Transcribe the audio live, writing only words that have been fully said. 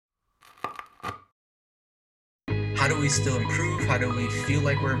how do we still improve? How do we feel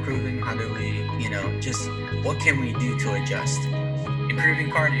like we're improving? How do we, just what can we do to adjust? Improving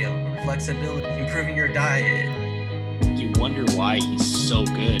cardio, flexibility, improving your diet. You wonder why he's so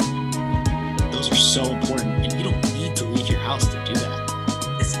good. Those are so important, and you don't need to leave your house to do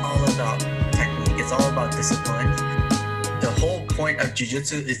that. It's all about technique. It's all about discipline. The whole point of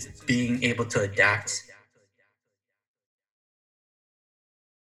jiu-jitsu is being able to adapt.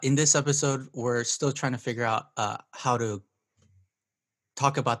 In this episode, we're still trying to figure out how to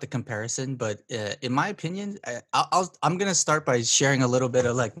talk about the comparison, but in my opinion, I'm gonna start by sharing a little bit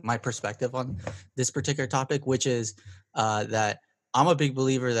of like my perspective on this particular topic, which is that I'm a big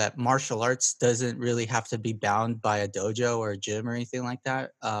believer that martial arts doesn't really have to be bound by a dojo or a gym or anything like that.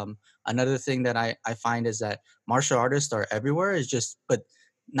 Another thing that I find is that martial artists are everywhere. Is just, but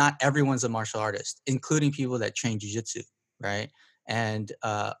not everyone's a martial artist, including people that train jujitsu, right? And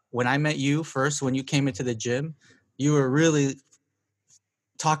when I met you first, when you came into the gym, you were really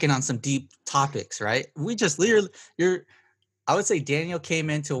talking on some deep topics, right? We just literally, I would say Daniel came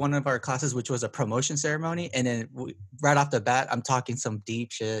into one of our classes, which was a promotion ceremony, and then right off the bat, I'm talking some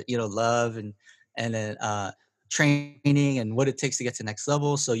deep shit, love and then training and what it takes to get to next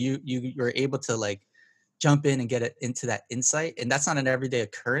level. So you're able to like jump in and get it into that insight, and that's not an everyday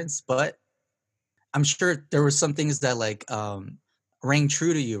occurrence, but I'm sure there were some things that like rang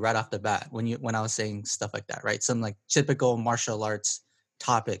true to you right off the bat when I was saying stuff like that, right? Some like typical martial arts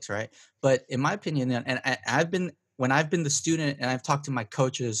topics, right? But in my opinion, and I've been when I've been the student and I've talked to my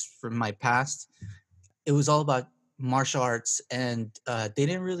coaches from my past, it was all about martial arts, and they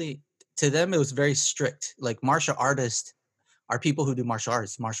didn't really. To them, it was very strict. Like martial artists are people who do martial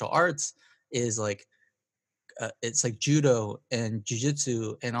arts. Martial arts is like it's like judo and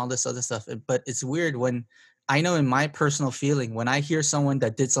jujitsu and all this other stuff. But it's weird when I know in my personal feeling, when I hear someone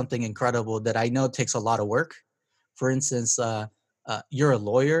that did something incredible that I know takes a lot of work. For instance, you're a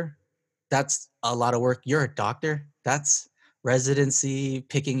lawyer. That's a lot of work. You're a doctor. That's residency,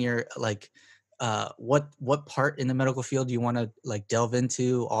 picking your like what part in the medical field you want to like delve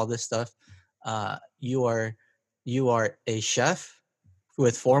into, all this stuff. You are a chef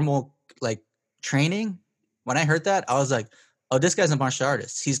with formal like training. When I heard that, I was like, "Oh, this guy's a martial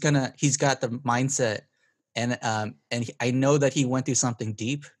artist. He's got the mindset, and I know that he went through something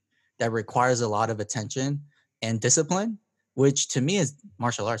deep that requires a lot of attention and discipline, which to me is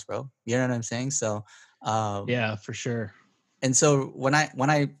martial arts, bro. You know what I'm saying? So, Yeah, for sure. and so when I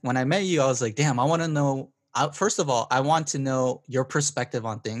met you, I was like, damn, I want to know. First of all, I want to know your perspective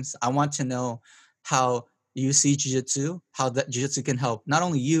on things. I want to know how you see jiu-jitsu, how that jiu-jitsu can help not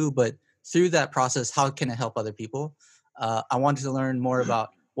only you, but through that process, how can it help other people? I wanted to learn more about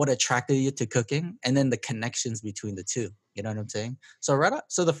what attracted you to cooking, and then the connections between the two. You know what I'm saying? So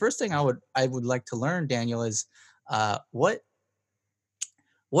so the first thing I would like to learn, Daniel, is what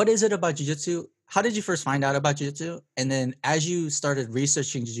is it about jiu-jitsu? How did you first find out about jiu-jitsu? And then as you started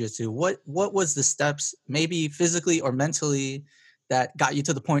researching jiu-jitsu, what was the steps, maybe physically or mentally, that got you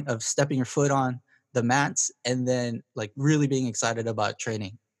to the point of stepping your foot on the mats and then like really being excited about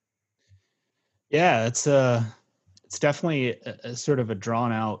training? Yeah, it's definitely a sort of a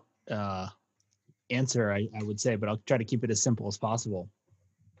drawn out answer, I would say, but I'll try to keep it as simple as possible.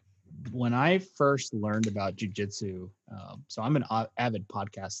 When I first learned about jujitsu, so I'm an avid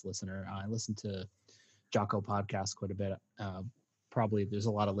podcast listener. I listen to Jocko podcast quite a bit. Probably there's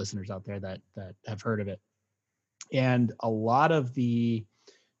a lot of listeners out there that have heard of it, and a lot of the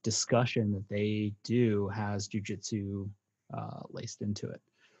discussion that they do has jujitsu laced into it.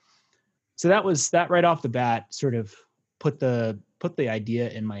 So that right off the bat sort of put the idea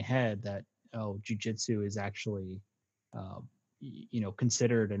in my head that, oh, jujitsu is actually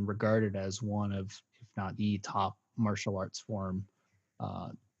considered and regarded as one of, if not the top martial arts form uh,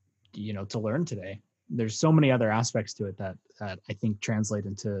 to learn today. There's so many other aspects to it that I think translate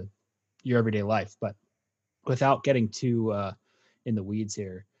into your everyday life, but without getting too in the weeds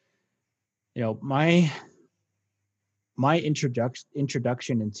here, my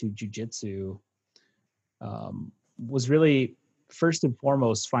introduction into jujitsu was really first and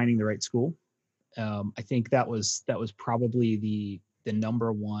foremost finding the right school. I think that was probably the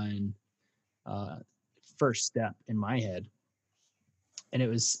number one uh, first step in my head, and it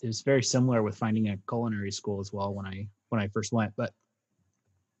was very similar with finding a culinary school as well when I first went. But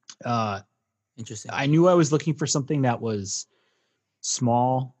uh, Interesting. I knew I was looking for something that was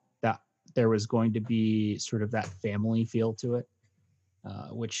small, that there was going to be sort of that family feel to it,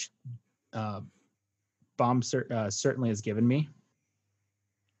 which uh, certainly has given me.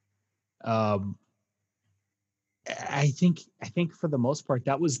 Um, I think for the most part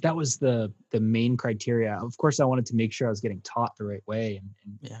that was the main criteria. Of course, I wanted to make sure I was getting taught the right way, and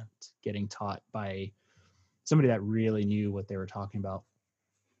Yeah. getting taught by somebody that really knew what they were talking about.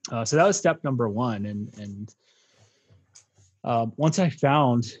 So that was step number one. And once I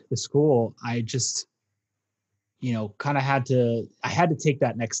found the school, I just, kind of I had to take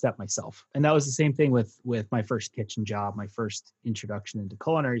that next step myself. And that was the same thing with my first kitchen job. My first introduction into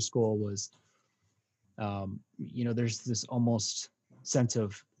culinary school was, there's this almost sense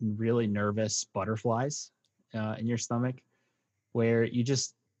of really nervous butterflies in your stomach, where you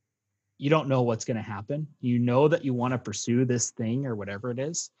don't know what's going to happen. You know that you want to pursue this thing or whatever it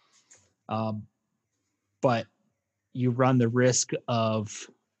is, um, but you run the risk of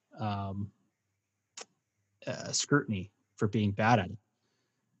um, scrutiny for being bad at it,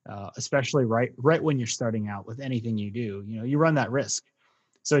 especially right when you're starting out with anything you do. You run that risk.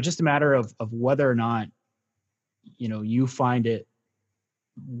 So it's just a matter of whether or not you find it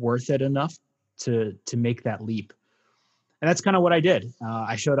worth it enough to make that leap. And that's kind of what I did.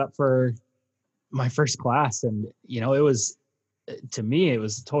 I showed up for my first class, and it was, to me, it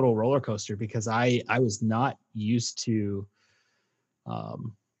was a total roller coaster, because I was not used to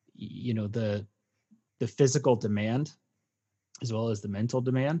um, the physical demand as well as the mental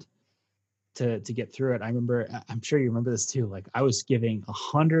demand to get through it. I'm sure you remember this too. Like, I was giving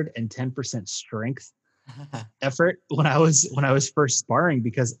 110% strength effort when I was first sparring,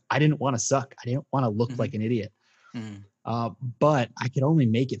 because I didn't want to suck. I didn't want to look Hmm. like an idiot. Hmm. But I could only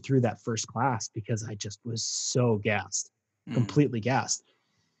make it through that first class because I just was so gassed, Hmm. completely gassed.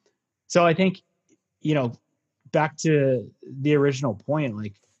 So I think, you know, back to the original point,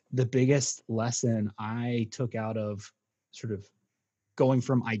 like, the biggest lesson I took out of sort of going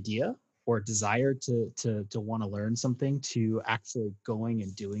from idea or desire to want to learn something to actually going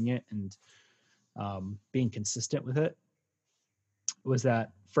and doing it, and being consistent with it, was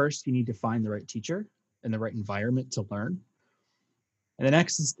that first you need to find the right teacher and the right environment to learn. And the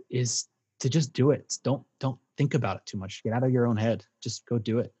next is to just do it. Don't think about it too much. Get out of your own head. Just go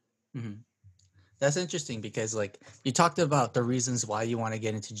do it. Hmm. That's interesting because like you talked about the reasons why you want to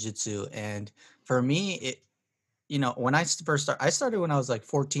get into jiu-jitsu, and for me when first started, I started when I was like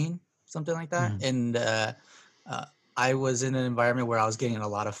 14, something like that. Mhm. And uh, I was in an environment where I was getting a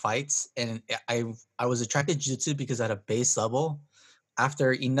lot of fights, and I was attracted to jiu-jitsu because at a base level,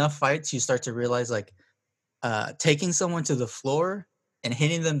 after enough fights, you start to realize like taking someone to the floor and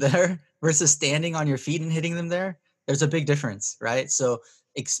hitting them there versus standing on your feet and hitting them there, there's a big difference, right? So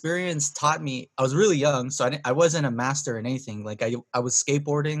experience taught me. I was really young, so I wasn't a master in anything. Like I was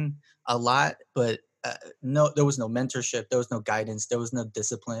skateboarding a lot, but no, there was no mentorship, there was no guidance, there was no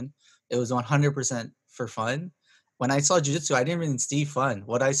discipline. It was 100% for fun. When I saw jiu-jitsu, I didn't even see fun.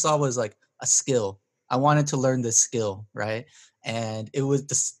 What I saw was like a skill. I wanted to learn this skill, right? And it was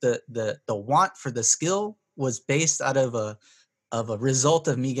the want for the skill was based out of a result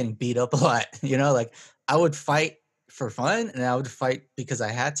of me getting beat up a lot. Like I would fight for fun and I would fight because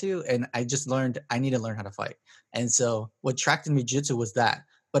I had to, and I just learned I need to learn how to fight. And so what attracted me to jiu-jitsu was that.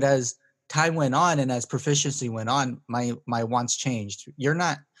 But as time went on and as proficiency went on, my wants changed. You're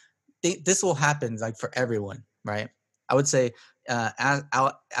not this will happen like for everyone, right? I would say,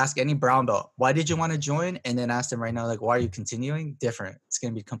 I'll ask any brown belt, why did you want to join? And then ask them right now, like, why are you continuing? Different. It's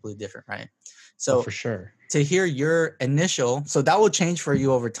going to be completely different, right? Oh, So for sure. to hear your initial, so that will change for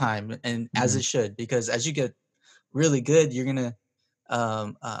you over time, and as Mhm. it should, because as you get really good, you're gonna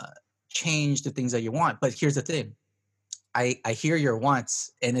um, uh, change the things that you want. But here's the thing: I hear your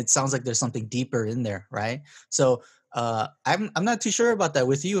wants, and it sounds like there's something deeper in there, right? So I'm not too sure about that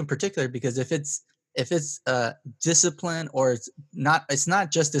with you in particular, because if it's discipline, or it's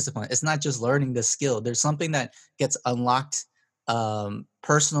not just discipline, it's not just learning the skill. There's something that gets unlocked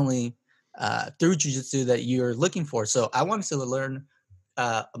personally through jujitsu that you're looking for. So I wanted to learn.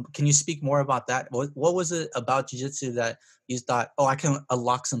 Can you speak more about that? What was it about jujitsu that you thought, oh, I can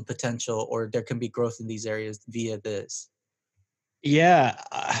unlock some potential, or there can be growth in these areas via this? Yeah,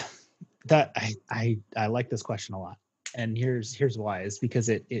 that I like this question a lot, and here's why. Is because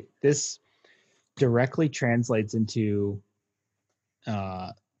it this directly translates into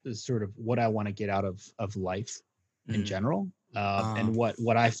uh, sort of what I want to get out of life in Mm. general, and Uh,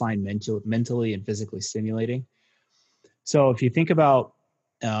 what I find mentally and physically stimulating. So if you think about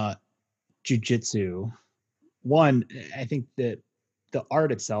uh, jujitsu, one, I think that the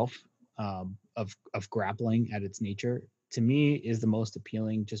art itself, of grappling at its nature, to me, is the most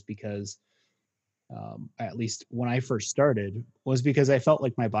appealing, just because, at least when I first started, was because I felt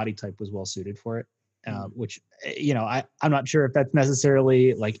like my body type was well suited for it. mm, Which, I'm not sure if that's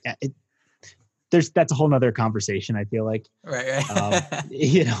necessarily like it. that's a whole nother conversation. I feel like, Right,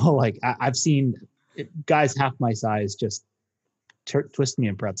 right. like I've seen guys half my size just twist me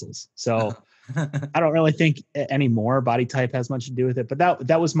in pretzels. So I don't really think anymore body type has much to do with it, but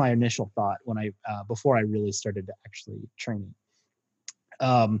that was my initial thought when I before I really started to actually training.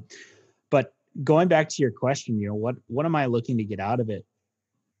 But going back to your question, what am I looking to get out of it?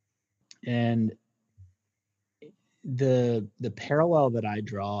 And the parallel that I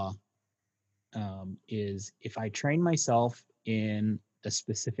draw is if I train myself in a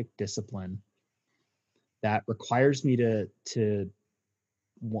specific discipline that requires me to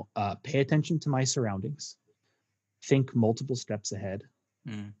pay attention to my surroundings, think multiple steps ahead,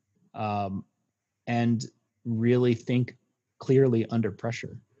 Mm. and really think clearly under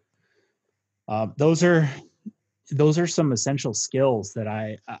pressure. Those are some essential skills that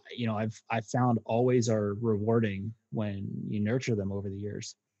I've found always are rewarding when you nurture them over the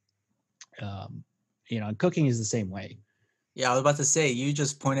years. And cooking is the same way. Yeah, I was about to say, you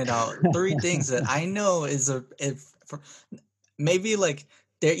just pointed out three things that I know maybe like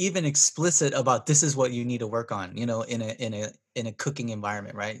they're even explicit about this is what you need to work on, in a cooking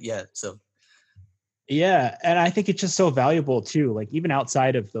environment, right? Yeah. So Yeah, and I think it's just so valuable too. Like even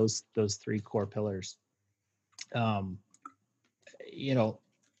outside of those three core pillars, um, you know,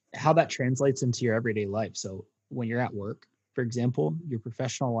 how that translates into your everyday life. So when you're at work, for example, your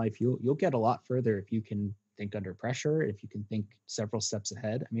professional life, you'll get a lot further if you can think under pressure, if you can think several steps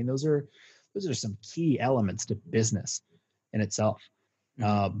ahead. I mean, those are some key elements to business in itself. mhm.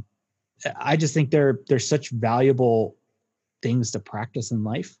 Um, I just think they're such valuable things to practice in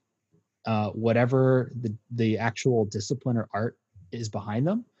life. Whatever the actual discipline or art is behind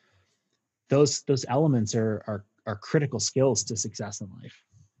them, those elements are critical skills to success in life.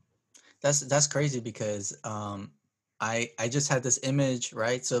 That's crazy because I just had this image,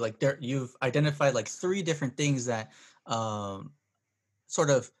 right? So like there you've identified like three different things that um sort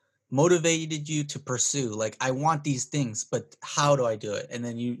of motivated you to pursue, like I want these things, but how do I do it? And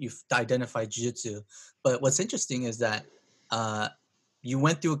then you've identified jiu-jitsu. But what's interesting is that uh you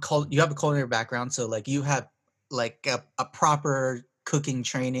went through you have a culinary background, so like you have like a proper cooking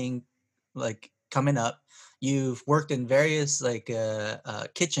training like coming up. You've worked in various like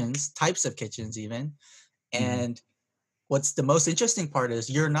kitchens, types of kitchens even. Mhm. And what's the most interesting part is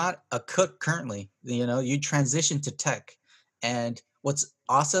you're not a cook currently. You transition to tech. And what's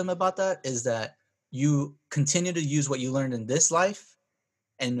awesome about that is that you continue to use what you learned in this life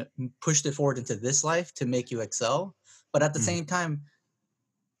and pushed it forward into this life to make you excel. But at the Mhm. same time,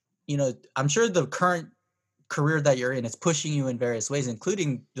 I'm sure the current career that you're in is pushing you in various ways,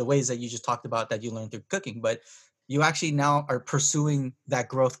 including the ways that you just talked about that you learned through cooking. But you actually now are pursuing that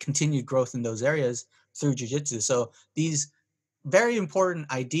growth, continued growth in those areas through jujitsu. So these very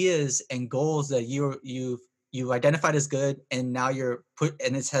important ideas and goals that you've identified as good, and now you're put,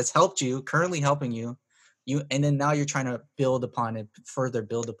 and it has helped you, currently helping you, and then now you're trying to build upon it, further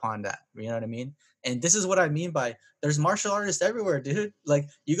build upon that. You know what I mean? And this is what I mean by there's martial artists everywhere, dude. Like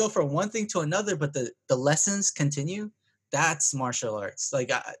you go from one thing to another, but the lessons continue. That's martial arts.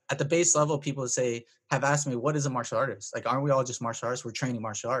 Like at the base level, people have asked me, what is a martial artist? Like, aren't we all just martial artists? We're training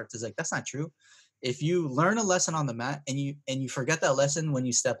martial arts. It's like, that's not true. If you learn a lesson on the mat and you forget that lesson when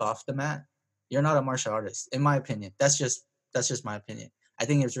you step off the mat, you're not a martial artist, in my opinion. That's just my opinion. I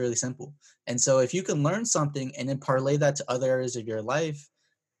think it's really simple. And so if you can learn something and then parlay that to other areas of your life,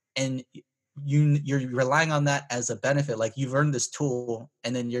 and you're relying on that as a benefit, like you've earned this tool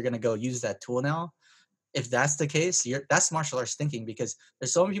and then you're going to go use that tool now. If that's the case, that's martial arts thinking, because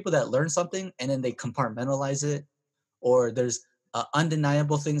there's so many people that learn something and then they compartmentalize it, or there's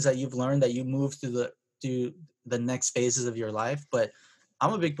undeniable things that you've learned that you move through the next phases of your life. But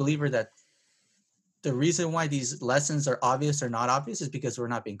I'm a big believer that the reason why these lessons are obvious or not obvious is because we're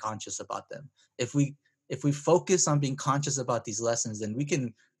not being conscious about them. If we focus on being conscious about these lessons, then we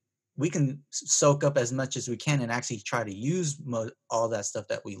can soak up as much as we can and actually try to use all that stuff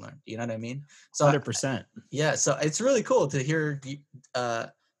that we learned. You know what I mean? So 100%. yeah, so it's really cool to hear uh,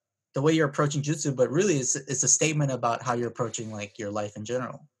 the way you're approaching jutsu, but really it's a statement about how you're approaching like your life in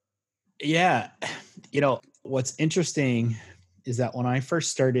general. Yeah. What's interesting is that when I first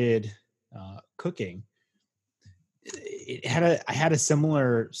started cooking, I had a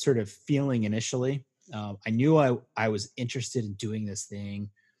similar sort of feeling initially. I knew I was interested in doing this thing.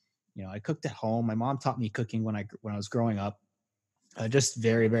 I cooked at home. My mom taught me cooking when I was growing up. Just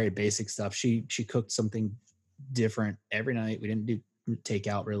very, very basic stuff. She cooked something different every night. We didn't do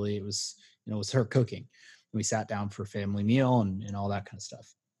takeout really. It was her cooking. We sat down for a family meal and all that kind of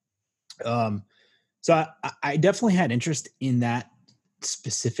stuff. So I definitely had interest in that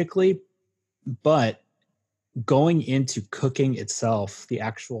specifically, But going into cooking itself, the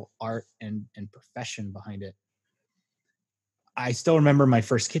actual art and profession behind it, I still remember my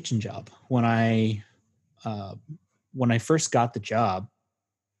first kitchen job uh, when I first got the job.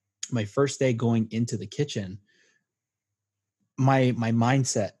 My first day going into the kitchen, my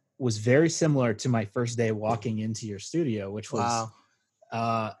mindset was very similar to my first day walking into your studio, which was, Wow.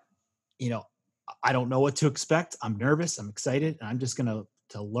 uh, you know, I don't know what to expect. I'm nervous. I'm excited, and I'm just gonna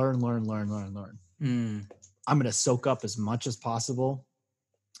to learn, learn, learn, learn, learn. Mm. I'm gonna soak up as much as possible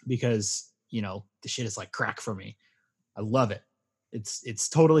because the shit is like crack for me. I love it. It's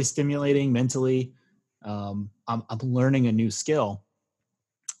totally stimulating mentally. I'm learning a new skill,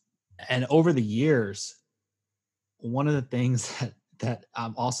 and over the years, one of the things that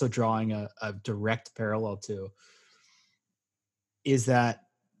I'm also drawing a direct parallel to is that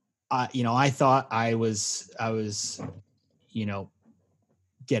I thought I was you know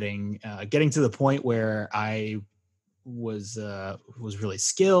getting to the point where I was really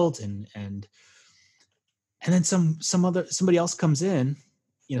skilled, and then somebody else comes in,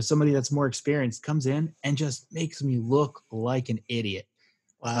 somebody that's more experienced comes in and just makes me look like an idiot,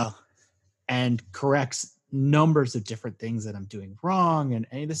 uh, Wow. and corrects numbers of different things that I'm doing wrong,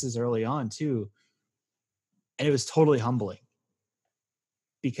 and this is early on too, and it was totally humbling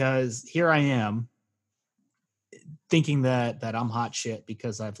because here I am thinking that I'm hot shit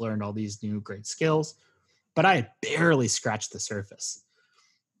because I've learned all these new great skills, but I had barely scratched the surface.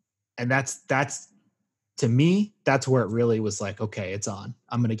 And that's to me, that's where it really was like, okay, it's on.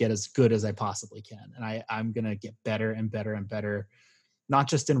 I'm going to get as good as I possibly can. And I'm going to get better and better and better, not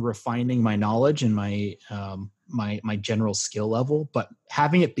just in refining my knowledge and my general skill level, but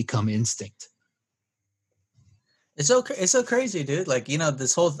having it become instinct. It's so crazy, dude. Like,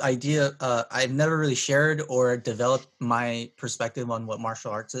 this whole idea, I've never really shared or developed my perspective on what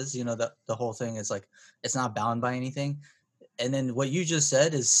martial arts is. The whole thing is like it's not bound by anything. And then what you just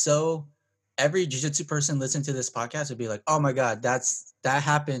said is so every jiu-jitsu person listening to this podcast would be like, "Oh my god, that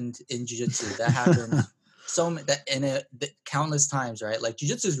happened in jiu-jitsu. That happened that in countless times, right?" Like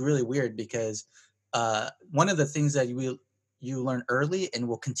jiu-jitsu is really weird because one of the things that you learn early and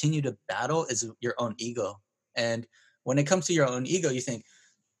will continue to battle is your own ego. And when it comes to your own ego, you think,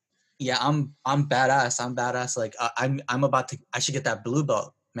 yeah, I'm badass. I'm badass. Like I'm about to. I should get that blue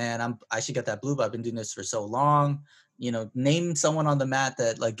belt, man. I should get that blue belt. I've been doing this for so long. Name someone on the mat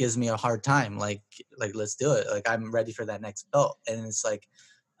that like gives me a hard time. Like let's do it. Like I'm ready for that next belt. And it's like,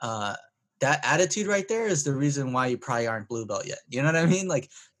 uh, that attitude right there is the reason why you probably aren't blue belt yet. You know what I mean? Like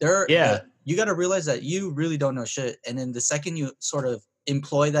Yeah. you got to realize that you really don't know shit. And then the second you sort of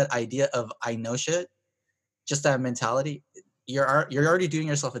employ that idea of I know shit, just that mentality, you're already doing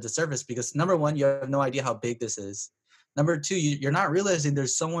yourself a disservice because number one, you have no idea how big this is. Number two, you're not realizing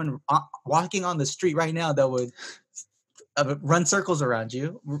there's someone walking on the street right now that would run circles around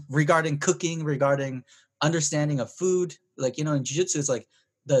you regarding cooking, regarding understanding of food. Like in jiu-jitsu, it's like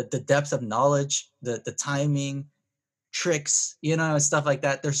the depth of knowledge, the timing, tricks, and stuff like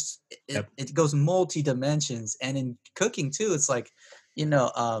that. Yep. It goes multi dimensions, and in cooking too, it's like you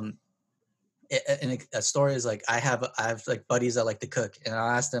know um and a story is like I have like buddies that like to cook, and I'll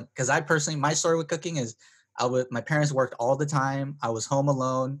ask them because I personally my story with cooking is my parents worked all the time. I was home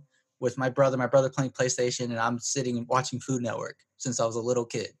alone with my brother playing PlayStation, and I'm sitting and watching Food Network since I was a little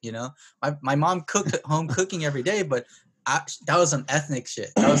kid. My mom cooked at home cooking every day, but that was some ethnic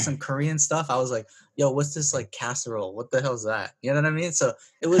shit. That was some Korean stuff. I was like, yo, what's this like casserole? What the hell's that? You know what I mean? So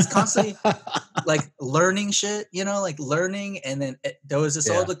it was constantly like learning shit, like learning. And then there was this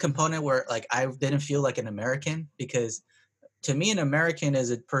Yeah. other component where like I didn't feel like an American because to me, an American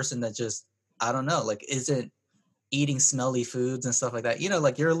is a person that just, I don't know, like isn't eating smelly foods and stuff like that.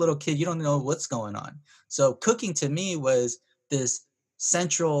 Like you're a little kid, you don't know what's going on. So cooking to me was this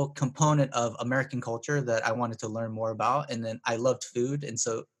central component of American culture that I wanted to learn more about. And then I loved food. And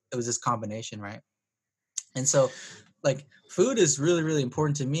so it was this combination, right? And so, like, food is really, really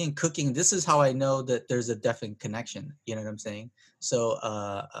important to me. And cooking, this is how I know that there's a definite connection. You know what I'm saying? So,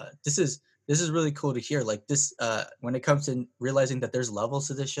 this is really cool to hear. Like this, when it comes to realizing that there's levels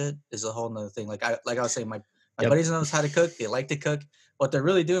to this shit, is a whole nother thing. Like I was saying, my Yep. buddies knows how to cook. They like to cook. What they're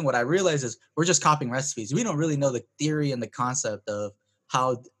really doing, what I realize is we're just copying recipes. We don't really know the theory and the concept of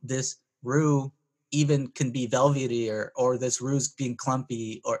how this roux even can be velvety or this roux's being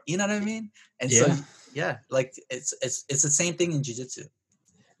clumpy or you know what I mean. And so Yeah. yeah, like it's the same thing in jiu-jitsu.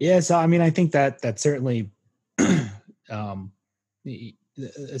 Yeah. So, I mean, I think that certainly, um,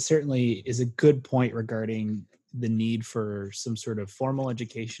 it certainly is a good point regarding the need for some sort of formal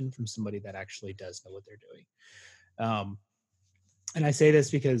education from somebody that actually does know what they're doing. Um, and I say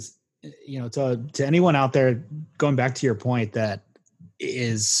this because to anyone out there, going back to your point, that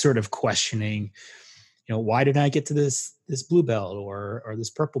is sort of questioning, why did I get to this blue belt or this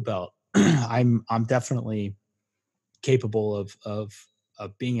purple belt? I'm definitely capable of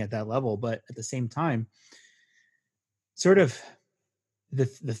being at that level, but at the same time, sort of the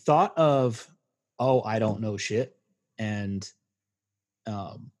thought of, oh, I don't know shit, and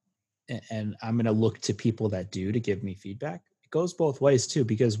um and I'm going to look to people that do to give me feedback. It goes both ways too,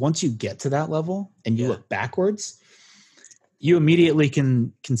 because once you get to that level and you look backwards, you immediately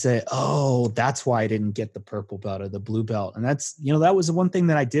can say, oh, that's why I didn't get the purple belt or the blue belt. And that's, that was the one thing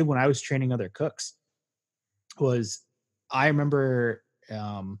that I did when I was training other cooks. Was I remember,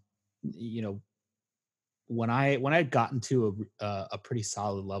 when I'd gotten to a pretty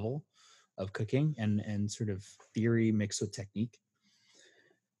solid level of cooking and sort of theory mixed with technique,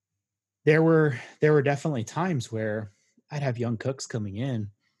 there were definitely times where I'd have young cooks coming in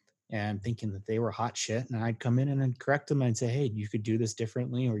and thinking that they were hot shit, and I'd come in and I'd correct them and say, hey, you could do this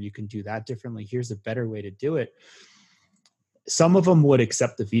differently, or you can do that differently. Here's a better way to do it. Some of them would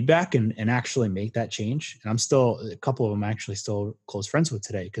accept the feedback and actually make that change. And a couple of them actually still close friends with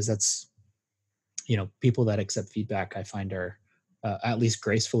today, because that's, people that accept feedback, I find are, at least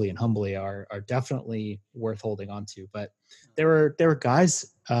gracefully and humbly, are definitely worth holding on to. But there were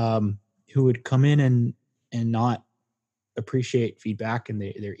guys who would come in and not appreciate feedback, and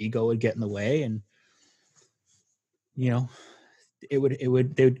their ego would get in the way, and it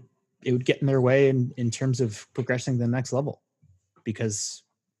would get in their way in terms of progressing to the next level, because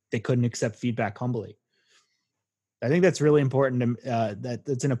they couldn't accept feedback humbly. I think that's really important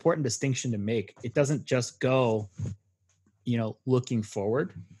that's an important distinction to make. It doesn't just go, looking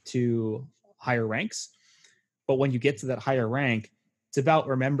forward to higher ranks, but when you get to that higher rank, it's about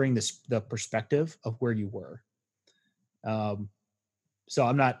remembering the perspective of where you were. So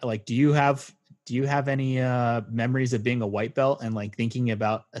I'm not like, do you have any memories of being a white belt and like thinking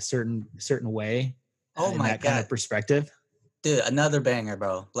about a certain way Oh in my that kind of God. perspective? Dude, another banger,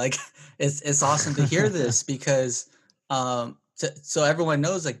 bro. Like it's awesome to hear this because so everyone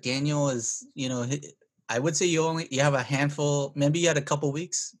knows, like, Daniel is, I would say you have a handful, maybe you had a couple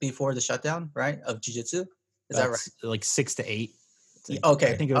weeks before the shutdown, right, of jiu-jitsu. Is that right? That's like 6 to 8. I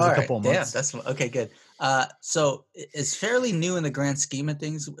Okay. think it was All a right. couple of Damn. months. That's okay. Good. So it's fairly new in the grand scheme of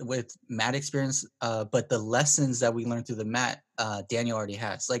things with mat experience. But the lessons that we learned through the mat, Daniel already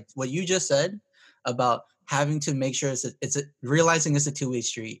has. Like what you just said about having to make sure realizing it's a two-way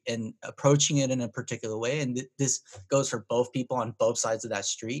street and approaching it in a particular way. And this goes for both people on both sides of that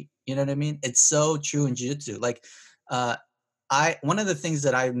street. You know what I mean? It's so true in jiu-jitsu. Like, one of the things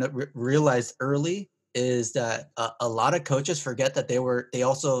that I realized early is that a lot of coaches forget that they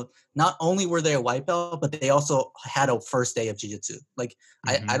also, not only were they a white belt, but they also had a first day of jiu-jitsu. Like,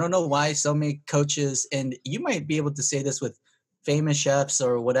 I don't know why so many coaches, and you might be able to say this with famous chefs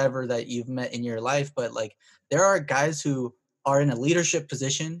or whatever that you've met in your life, but like there are guys who are in a leadership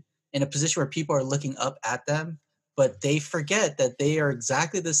position, in a position where people are looking up at them, but they forget that they are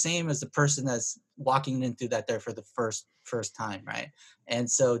exactly the same as the person that's walking into that there for the first time, right? And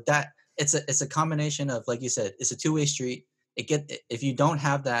so that it's a combination of, like you said, it's a two-way street. If you don't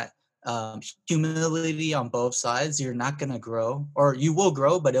have that humility on both sides, you're not going to grow, or you will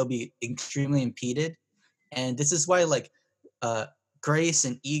grow, but it'll be extremely impeded. And this is why, like, uh, grace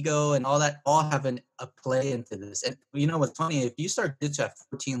and ego and all that all have a play into this. And you know what's funny? If you start jiu-jitsu at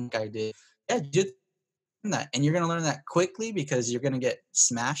 14, like I did, yeah, that, and you're going to learn that quickly because you're going to get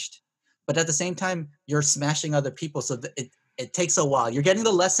smashed. But at the same time, you're smashing other people, so it takes a while. You're getting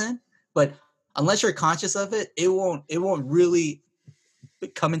the lesson, but unless you're conscious of it, it won't really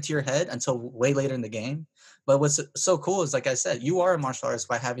come into your head until way later in the game. But what's so cool is, like I said, you are a martial artist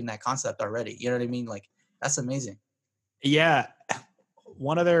by having that concept already. You know what I mean? Like, that's amazing. Yeah.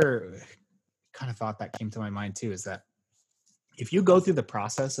 One other kind of thought that came to my mind too is that if you go through the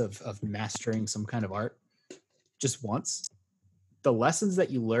process of mastering some kind of art just once, the lessons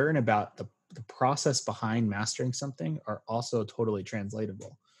that you learn about the process behind mastering something are also totally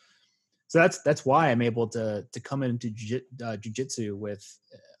translatable. So that's why I'm able to come into jiu-jitsu with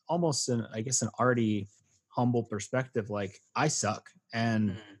almost an arty, humble perspective. Like, I suck,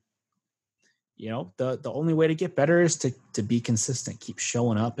 and the only way to get better is to be consistent, keep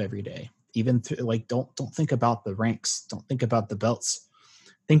showing up every day. Even like, don't think about the ranks, don't think about the belts,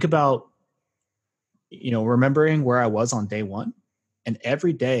 think about remembering where I was on day one. And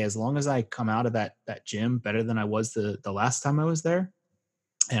every day, as long as I come out of that gym better than I was the last time I was there,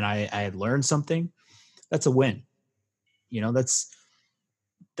 and I had learned something, that's a win. That's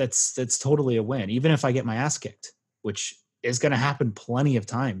totally a win. Even if I get my ass kicked, which is going to happen plenty of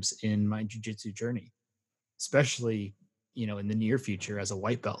times in my jujitsu journey, especially, in the near future as a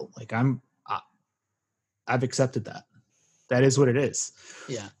white belt. Like I've accepted that. That is what it is.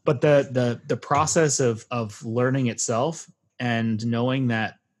 Yeah. But the process of learning itself and knowing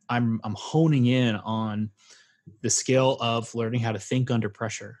that I'm honing in on the skill of learning how to think under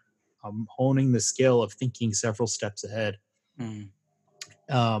pressure. I'm honing the skill of thinking several steps ahead. Mm.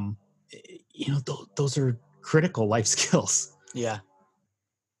 Um, those are critical life skills. Yeah.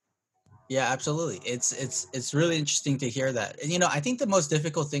 Yeah, absolutely. It's really interesting to hear that. And I think the most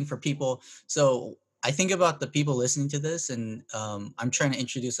difficult thing for people, so I think about the people listening to this, and I'm trying to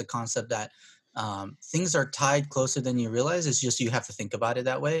introduce a concept that things are tied closer than you realize. It's just you have to think about it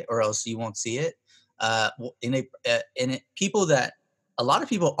that way, or else you won't see it. People that a lot of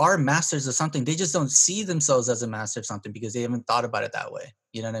people are masters of something, they just don't see themselves as a master of something because they haven't thought about it that way.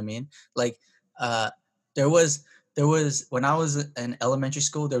 You know what I mean? Like uh, there was when I was in elementary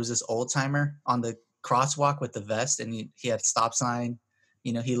school, there was this old timer on the crosswalk with the vest, and he had a stop sign.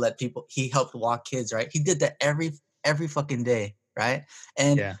 He helped walk kids, right? He did that every fucking day, right?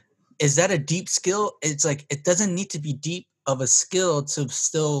 And Yeah. is that a deep skill? It's like it doesn't need to be deep of a skill to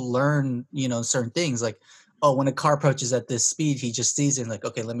still learn, certain things. Like, oh, when a car approaches at this speed, he just sees it and like,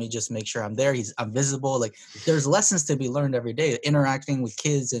 okay, let me just make sure I'm there. I'm visible. Like, there's lessons to be learned every day, interacting with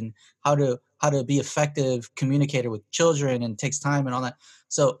kids and how to be effective communicator with children, and it takes time and all that.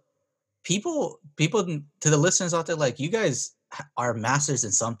 So people to the listeners out there, like, you guys are masters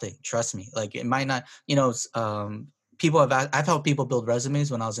in something. Trust me. Like, it might not, people I've helped people build resumes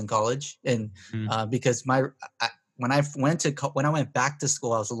when I was in college, and Mm. because when I went back to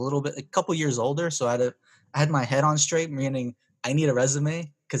school, I was a couple years older, so I had my head on straight, meaning I need a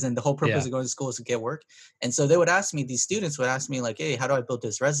resume, because then the whole purpose Yeah. of going to school is to get work. And so these students would ask me like, hey, how do I build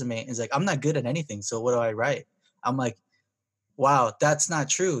this resume? And it's like, I'm not good at anything, so what do I write? I'm like, wow, that's not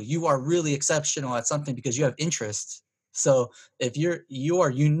true. You are really exceptional at something because you have interest. So if you are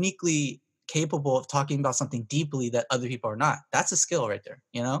uniquely capable of talking about something deeply that other people are not, that's a skill right there.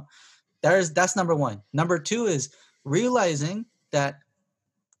 That's number one. Number two is realizing that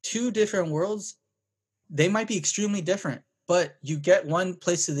two different worlds, they might be extremely different, but you get one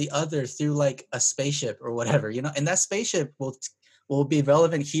place to the other through like a spaceship or whatever, and that spaceship will be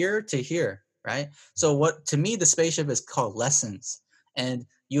relevant here to here, right? So what, to me, the spaceship is called lessons, and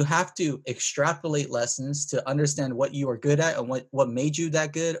you have to extrapolate lessons to understand what you are good at and what made you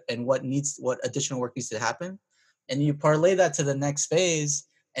that good, and what additional work needs to happen, and you parlay that to the next phase,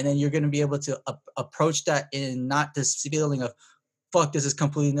 and then you're going to be able to approach that in not this feeling of, fuck, this is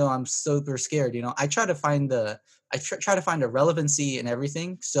completely new, I'm super scared. I try to find try to find a relevancy in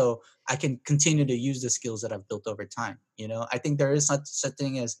everything, so I can continue to use the skills that I've built over time. I think there is such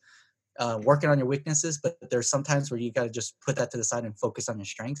thing as working on your weaknesses, but there's sometimes where you got to just put that to the side and focus on your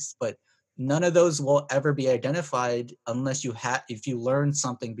strengths. But none of those will ever be identified unless if you learned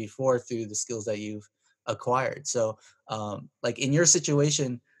something before through the skills that you've acquired. So like in your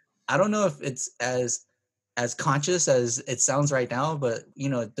situation, I don't know if it's as conscious as it sounds right now, but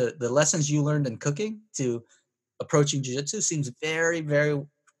the lessons you learned in cooking to approaching jiu-jitsu seems very, very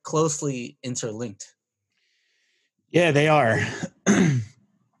closely interlinked. Yeah, they are.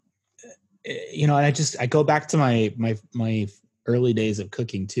 I go back to my early days of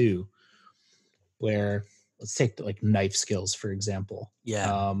cooking too, where let's take like knife skills, for example.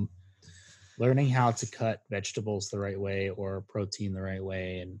 Yeah. Learning how to cut vegetables the right way or protein the right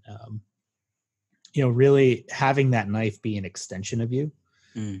way. And, really having that knife be an extension of you,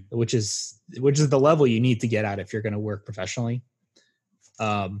 Mm. which is the level you need to get at if you're going to work professionally.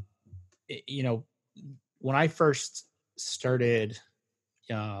 When I first started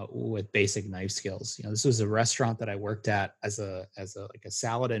with basic knife skills, this was a restaurant that I worked at as a like a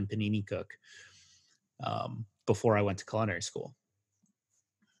salad and panini cook before I went to culinary school.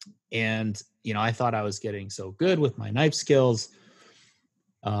 And I thought I was getting so good with my knife skills,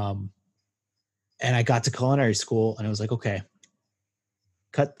 and I got to culinary school and I was like, okay,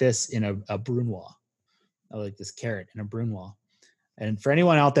 cut this in a brunoise. I like this carrot in a brunoise. And for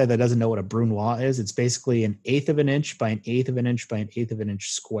anyone out there that doesn't know what a brunoise is, it's basically an eighth of an inch by an eighth of an inch by an eighth of an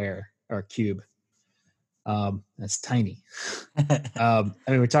inch square or cube. That's tiny.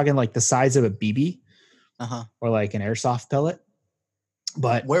 We're talking like the size of a BB or like an airsoft pellet.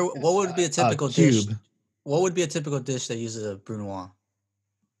 But what would be a typical cube, dish? What would be a typical dish that uses a brunoise?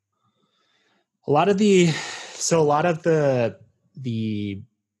 A lot of the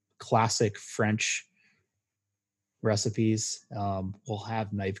classic French recipes will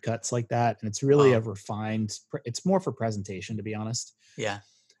have knife cuts like that, and it's really it's more for presentation, to be honest. Yeah.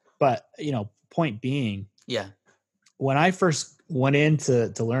 But point being, yeah, when I first went in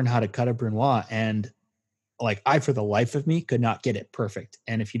to learn how to cut a brunoise, and like I, for the life of me, could not get it perfect.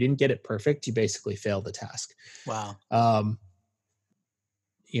 And if you didn't get it perfect, you basically failed the task. Wow. Um,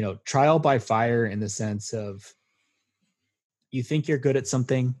 Trial by fire, in the sense of, you think you're good at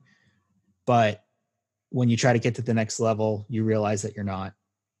something, but when you try to get to the next level, you realize that you're not.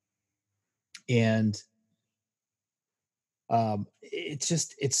 And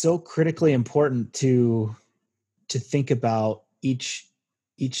it's so critically important to think about each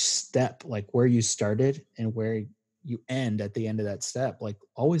step, like where you started and where you end at the end of that step. Like,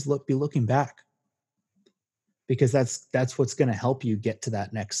 always be looking back, because that's what's going to help you get to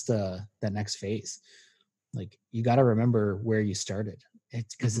that next phase. Like, you got to remember where you started.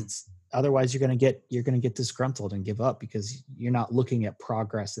 It's because Mm-hmm. it's otherwise you're going to get disgruntled and give up, because you're not looking at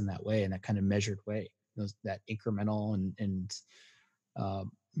progress in that way, in that kind of measured way, that incremental and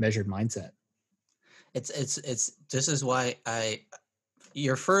measured mindset. It's this is why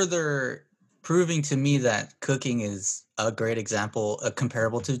you're further proving to me that cooking is a great example,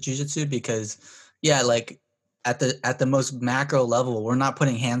 comparable to jujitsu, because yeah, like at the most macro level, we're not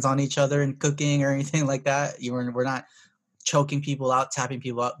putting hands on each other in cooking or anything like that. We're not choking people out, tapping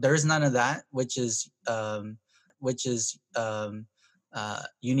people out. There's none of that, which is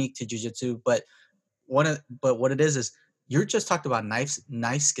unique to jujitsu. But what it is you're just talked about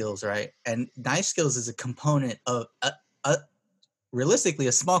knife skills, right? And knife skills is a component of a realistically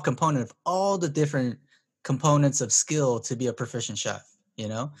a small component of all the different components of skill to be a proficient chef, you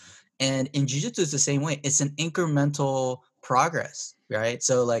know? And in jiu-jitsu it's the same way. It's an incremental progress, right?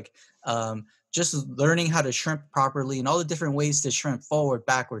 So like just learning how to shrimp properly and all the different ways to shrimp: forward,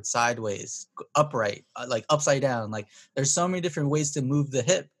 backward, sideways, upright, like upside down. Like there's so many different ways to move the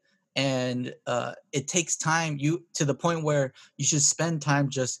hip. And it takes time, you to the point where you should spend time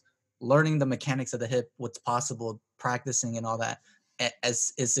just learning the mechanics of the hip, what's possible, practicing and all that,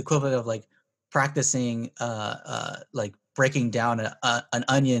 as is the equivalent of like practicing like breaking down an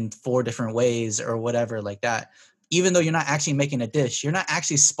onion 4 different ways or whatever like that. Even though you're not actually making a dish, you're not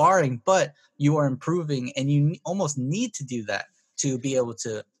actually sparring, but you are improving, and you almost need to do that to be able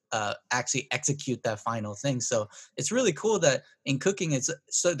to actually execute that final thing. So it's really cool that in cooking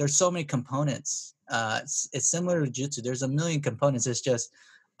there's so many components. It's similar to jiu-jitsu. There's a million components. It's just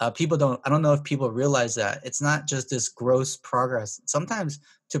I don't know if people realize that it's not just this gross progress. Sometimes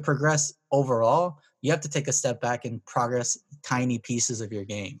to progress overall, you have to take a step back and progress tiny pieces of your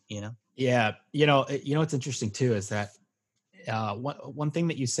game, you know? Yeah, what's interesting too is that one thing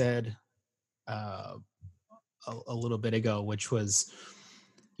that you said uh, a little bit ago, which was,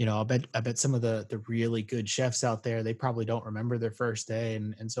 I bet some of the really good chefs out there, they probably don't remember their first day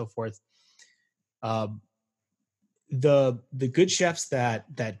and so forth. Um, the good chefs that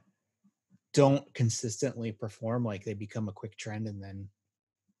don't consistently perform, like they become a quick trend and then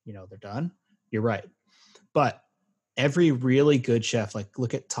they're done. You're right, but every really good chef, like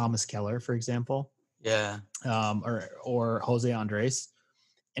look at Thomas Keller, for example, Yeah. or Jose Andres.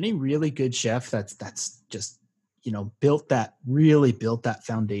 Any really good chef that's just built that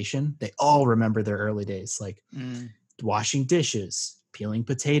foundation, they all remember their early days, like Mm. washing dishes, peeling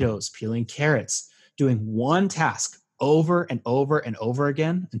potatoes, peeling carrots, doing one task over and over and over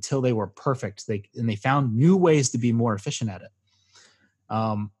again until they were perfect. They found new ways to be more efficient at it.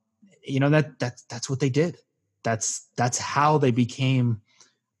 That's what they did. That's how they became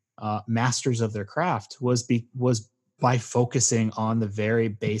masters of their craft, was by focusing on the very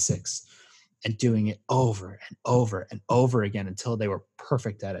basics and doing it over and over and over again until they were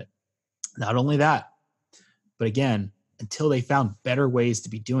perfect at it. Not only that, but again, until they found better ways to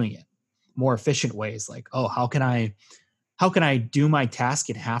be doing it, more efficient ways. Like, oh, how can I do my task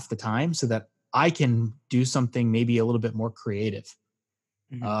in half the time so that I can do something maybe a little bit more creative?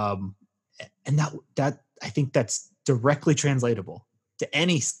 Mhm. Um, and that I think that's directly translatable to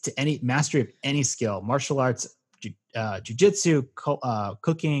any mastery of any skill, martial arts, jujitsu,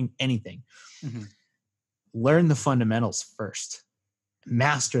 cooking, anything. Mhm. Learn the fundamentals first.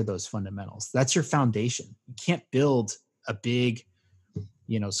 Master those fundamentals. That's your foundation. You can't build a big,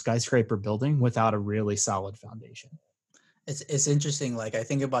 skyscraper building without a really solid foundation. It's interesting. Like I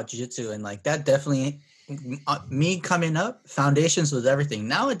think about jiu-jitsu and like that definitely me coming up, foundations was everything.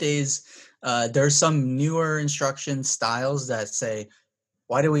 Nowadays, there's some newer instruction styles that say,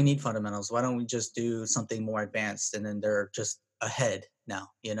 why do we need fundamentals? Why don't we just do something more advanced? And then they're just ahead now,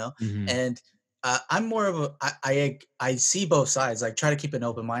 you know? Mm-hmm. And I'm more of I see both sides. I try to keep an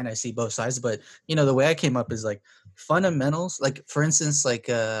open mind. I see both sides, but the way I came up is like fundamentals. Like for instance, like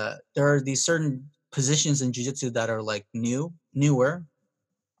there are these certain positions in jiu-jitsu that are like newer,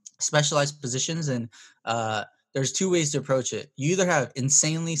 specialized positions, and there's two ways to approach it. You either have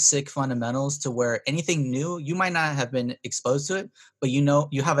insanely sick fundamentals to where anything new, you might not have been exposed to it, but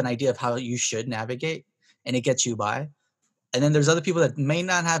you have an idea of how you should navigate and it gets you by. And then there's other people that may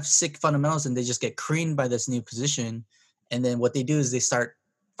not have sick fundamentals and they just get creamed by this new position. And then what they do is they start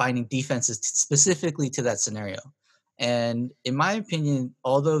finding defenses specifically to that scenario. And in my opinion,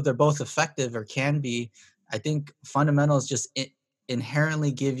 although they're both effective or can be, I think fundamentals just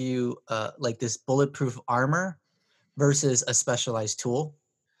inherently give you like this bulletproof armor versus a specialized tool.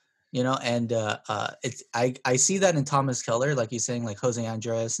 And it's I see that in Thomas Keller, like you're saying, like Jose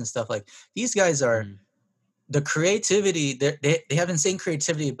Andres and stuff. Like these guys are the creativity. They have insane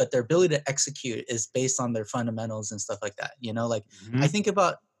creativity, but their ability to execute is based on their fundamentals and stuff like that. Like I think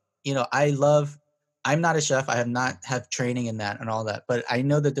about, I'm not a chef. I have not have training in that and all that, but I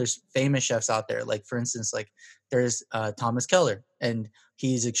know that there's famous chefs out there. Like for instance, like there's Thomas Keller, and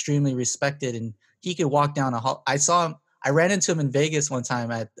he's extremely respected, and he could walk down a hall. I ran into him in Vegas one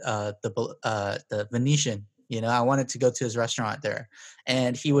time at the Venetian. I wanted to go to his restaurant there,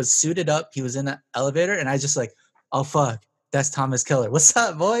 and he was suited up. He was in an elevator, and I just like, oh fuck, that's Thomas Keller. What's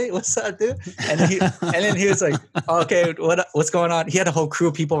up, boy? What's up, dude? And then he was like, oh, okay, what's going on? He had a whole crew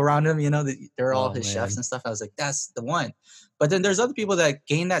of people around him. They're all his chefs and stuff. I was like, that's the one. But then there's other people that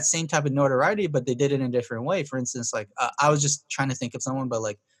gain that same type of notoriety, but they did it in a different way. For instance, like I was just trying to think of someone, but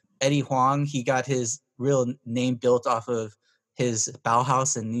like Eddie Huang, he got his real name built off of his bao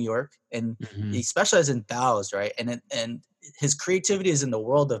house in New York, and he specializes in baos, right? And his creativity is in the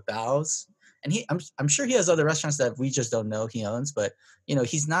world of baos. And I'm sure he has other restaurants that we just don't know he owns, but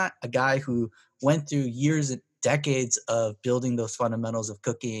he's not a guy who went through years and decades of building those fundamentals of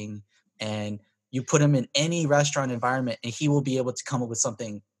cooking, and you put him in any restaurant environment and he will be able to come up with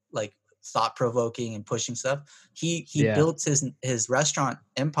something like thought-provoking and pushing stuff. He built his restaurant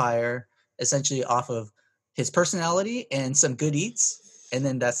empire essentially off of his personality and some good eats, and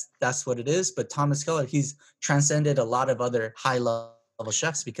then that's what it is. But Thomas Keller, he's transcended a lot of other high-level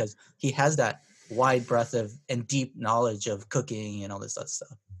chefs because he has that wide breadth of and deep knowledge of cooking and all this other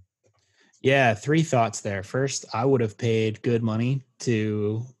stuff. Yeah, three thoughts there. First, I would have paid good money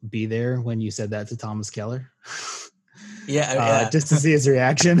to be there when you said that to Thomas Keller. Yeah. Just to see his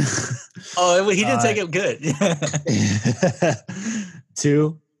reaction. Oh, he didn't take it good.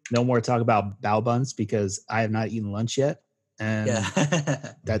 2, no more talk about bao buns because I have not eaten lunch yet. And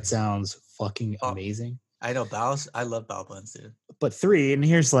that sounds fucking amazing. I know baos. I love bao buns, dude. But 3, and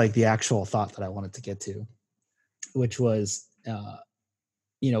here's like the actual thought that I wanted to get to, which was,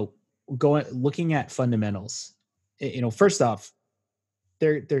 looking at fundamentals. First off,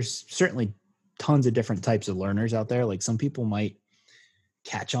 there's certainly tons of different types of learners out there. Like some people might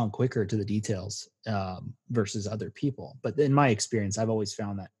catch on quicker to the details versus other people. But in my experience, I've always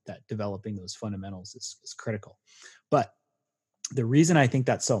found that developing those fundamentals is critical. But the reason I think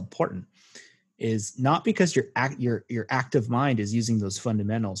that's so important is not because your active mind is using those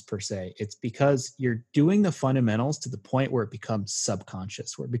fundamentals per se. It's because you're doing the fundamentals to the point where it becomes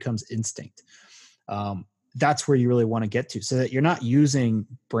subconscious, where it becomes instinct. That's where you really want to get to, so that you're not using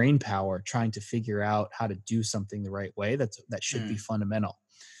brain power trying to figure out how to do something the right way. That should be fundamental.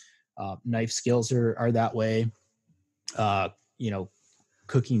 Knife skills are that way.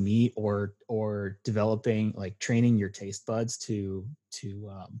 Cooking meat or developing, like training your taste buds to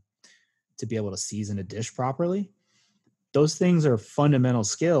be able to season a dish properly. Those things are fundamental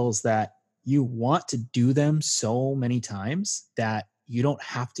skills that you want to do them so many times that you don't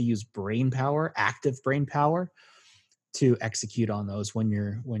have to use active brain power to execute on those when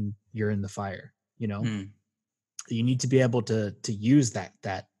you're in the fire. You need to be able to use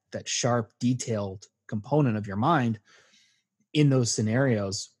that sharp, detailed component of your mind in those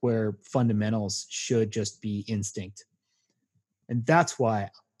scenarios where fundamentals should just be instinct. And that's why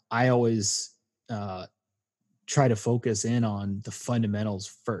I always try to focus in on the fundamentals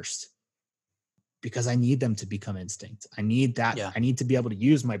first, because I need them to become instinct. I need that. Yeah. I need to be able to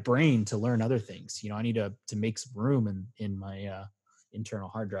use my brain to learn other things. I need to make some room in my internal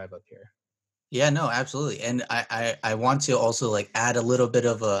hard drive up here. Yeah, no, absolutely. And I want to also like add a little bit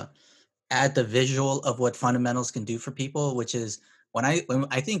of add the visual of what fundamentals can do for people, which is when I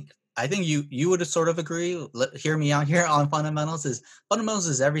think you would sort of agree. Hear me out here on fundamentals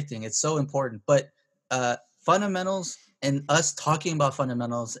is everything. It's so important. But fundamentals and us talking about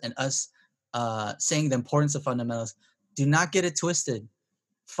fundamentals and us saying the importance of fundamentals, do not get it twisted.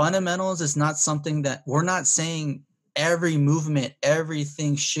 Fundamentals is not something that we're not saying every movement,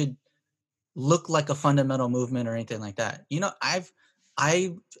 everything should look like a fundamental movement or anything like that.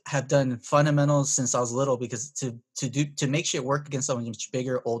 I have done fundamentals since I was little because to make shit work against someone much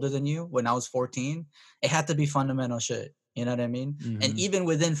bigger, older than you when I was 14, it had to be fundamental shit. You know what I mean? And Hmm. even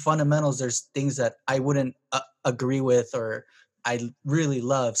within fundamentals, there's things that I wouldn't agree with or really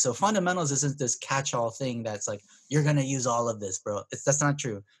love. So fundamentals isn't this catch-all thing that's like you're gonna use all of this, bro. That's not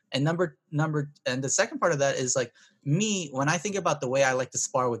true. And and the second part of that is like me when I think about the way I like to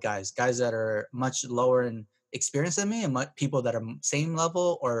spar with guys that are much lower in experience than me and people that are same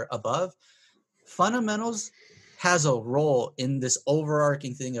level or above, fundamentals has a role in this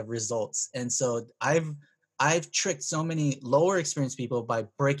overarching thing of results. And so I've tricked so many lower experienced people by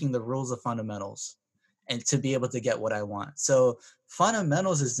breaking the rules of fundamentals and to be able to get what I want. So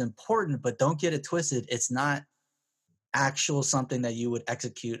fundamentals is important, but don't get it twisted. It's not actual something that you would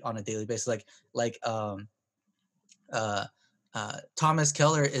execute on a daily basis. Like uh, Thomas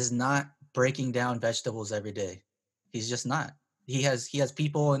Keller is not breaking down vegetables every day. He's just not. He has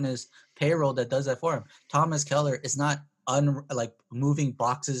people in his payroll that does that for him. Thomas Keller is not like moving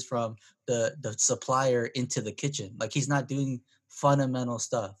boxes from the supplier into the kitchen. Like he's not doing fundamental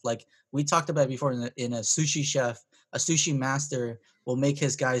stuff. Like we talked about before in a sushi chef, a sushi master will make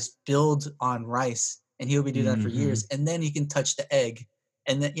his guys build on rice and he'll be doing that for Hmm. years and then he can touch the egg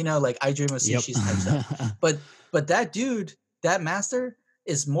and then like I dream of Yep. sushi's type stuff. But that dude, that master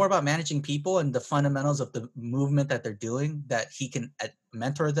is more about managing people and the fundamentals of the movement that they're doing that he can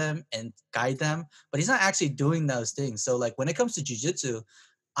mentor them and guide them, but he's not actually doing those things. So like when it comes to jiu-jitsu,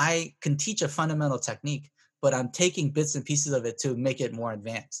 I can teach a fundamental technique, but I'm taking bits and pieces of it to make it more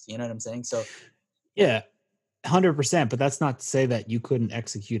advanced. You know what I'm saying? So Yeah, 100%. But that's not to say that you couldn't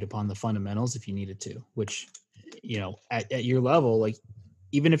execute upon the fundamentals if you needed to, which, at your level, like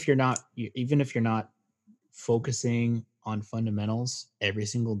even if you're not focusing on fundamentals every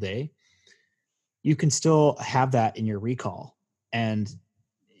single day, you can still have that in your recall. And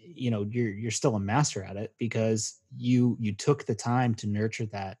you're still a master at it because you took the time to nurture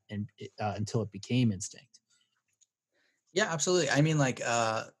that and until it became instinct. yeah, absolutely. I mean, like,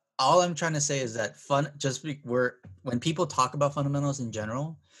 all I'm trying to say is that we're when people talk about fundamentals in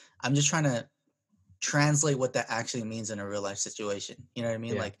general, I'm just trying to translate what that actually means in a real life situation. You know what I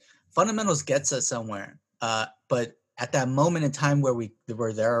mean? Yeah. Like fundamentals gets us somewhere. But at that moment in time where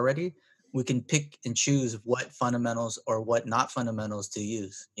we're there already, we can pick and choose what fundamentals or what not fundamentals to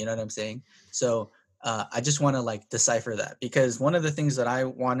use. You know what I'm saying? So I just want to like decipher that because one of the things that I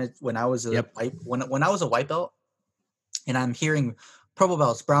wanted when I was Yep. when I was a white belt and I'm hearing purple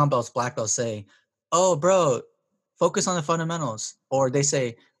belts, brown belts, black belts say, "Oh, bro, focus on the fundamentals," or they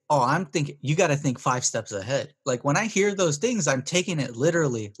say, "Oh, I'm thinking you got to think 5 steps ahead." Like when I hear those things, I'm taking it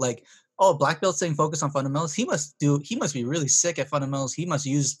literally. Like, "Oh, black belt saying focus on fundamentals. He must be really sick at fundamentals. He must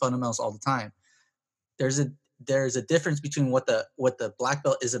use fundamentals all the time." There's a there's a difference between what the black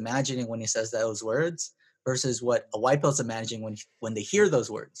belt is imagining when he says those words versus what a white belt's imagining when they hear those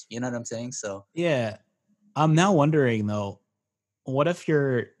words. You know what I'm saying? So Yeah. I'm now wondering though, what if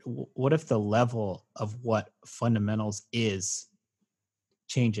the level of what fundamentals is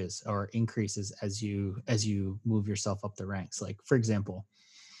changes or increases as you move yourself up the ranks? Like for example,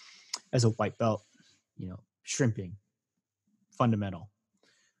 as a white belt, shrimping, fundamental.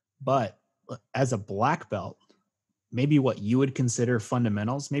 But as a black belt, maybe what you would consider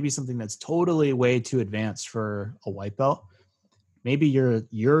fundamentals, maybe something that's totally way too advanced for a white belt. Maybe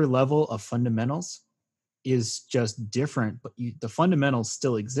your level of fundamentals is just different, but the fundamentals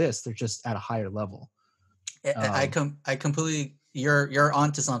still exist. They're just at a higher level. Um, I completely you're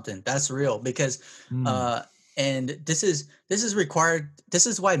onto something. That's real because hmm, uh and this is required. This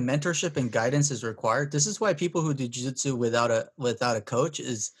is why mentorship and guidance is required. This is why people who do jiu-jitsu without a coach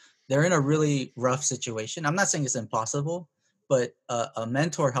is they're in a really rough situation. I'm not saying it's impossible, but a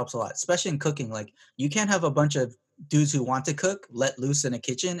mentor helps a lot, especially in cooking. Like you can't have a bunch of dudes who want to cook let loose in a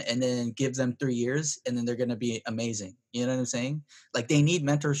kitchen and then give them 3 years and then they're going to be amazing. You know what I'm saying? Like they need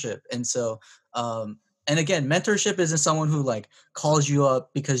mentorship. And so and again, mentorship isn't someone who like calls you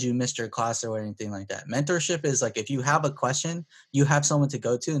up because you missed your class or anything like that. Mentorship is like if you have a question, you have someone to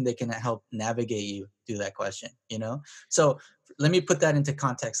go to and they can help navigate you through that question, you know? So let me put that into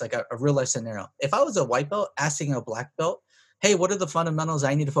context, like a real life scenario. If I was a white belt asking a black belt, hey, what are the fundamentals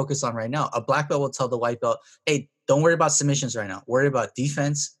I need to focus on right now? A black belt will tell the white belt, hey, don't worry about submissions right now. Worry about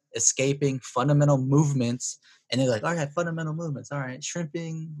defense, escaping, fundamental movements, and they're like, all right, fundamental movements. All right,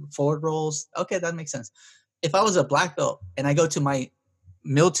 shrimping, forward rolls. Okay, that makes sense. If I was a black belt and I go to my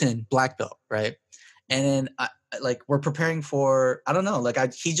Milton black belt, right? And then like we're preparing for, I don't know, like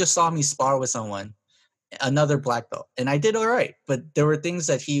he just saw me spar with someone, another black belt, and I did all right. But there were things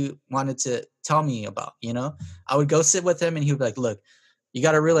that he wanted to tell me about, you know? I would go sit with him and he would be like, look, you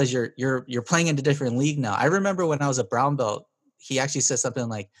got to realize you're playing in a different league now. I remember when I was a brown belt, he actually said something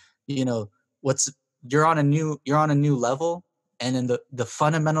like, you know, what's you're on a new level, and then the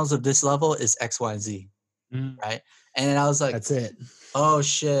fundamentals of this level is X, Y, and Z, Mm. right? And then I was like, That's it. oh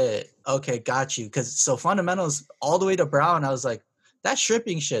shit, okay, got you. Because so fundamentals all the way to brown, I was like, that's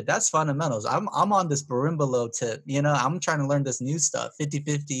stripping shit. That's fundamentals. I'm on this berimbolo tip, I'm trying to learn this new stuff,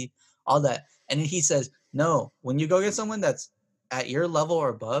 50-50, all that. And then he says, no, when you go get someone that's at your level or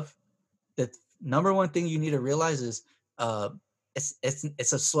above, the number one thing you need to realize is uh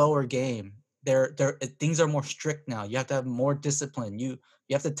it's a slower game. Things are more strict now. You have to have more discipline. You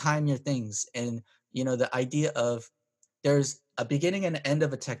have to time your things. And the idea of there's a beginning and end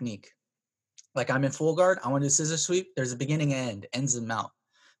of a technique. Like I'm in full guard, I want to do scissor sweep, there's a beginning and end, ends and out.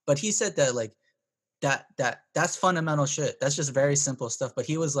 But he said that like that's fundamental shit. That's just very simple stuff. But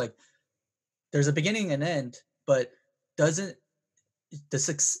he was like, there's a beginning and end, but doesn't the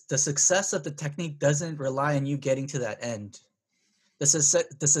success of the technique doesn't rely on you getting to that end. The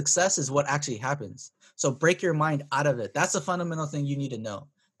success is what actually happens. So break your mind out of it. That's a fundamental thing you need to know.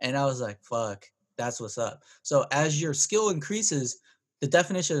 And I was like, fuck, that's what's up. So as your skill increases, the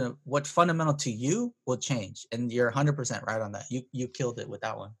definition of what fundamental to you will change. And you're 100% right on that. You killed it with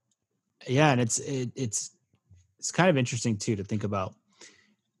that one. Yeah, and it's kind of interesting too to think about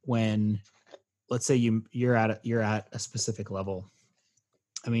when, let's say you're at a specific level.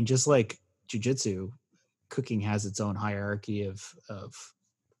 I mean, just like jiu-jitsu, cooking has its own hierarchy of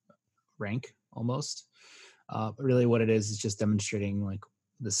rank almost. Really, what it is just demonstrating like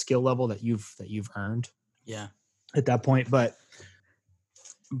the skill level that you've earned. Yeah. At that point, but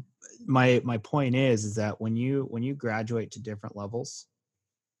my point is that when you graduate to different levels,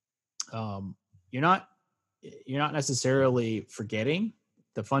 you're not necessarily forgetting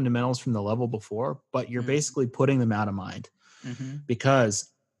the fundamentals from the level before, but you're basically putting them out of mind. Mm-hmm. Because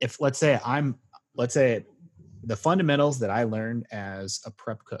if let's say the fundamentals that I learned as a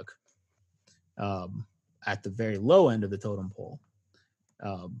prep cook, at the very low end of the totem pole,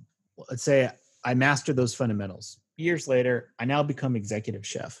 let's say I mastered those fundamentals. Years later, I now become executive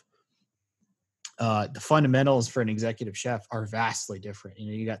chef. The fundamentals for an executive chef are vastly different.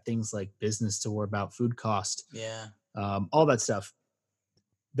 You got things like business to worry about, food cost, all that stuff.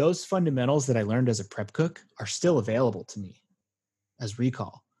 Those fundamentals that I learned as a prep cook are still available to me as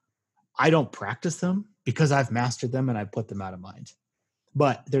recall. I don't practice them because I've mastered them and I put them out of mind,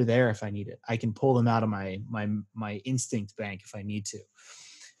 but they're there if I need it. I can pull them out of my instinct bank if I need to.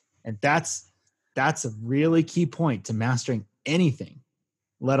 And that's a really key point to mastering anything,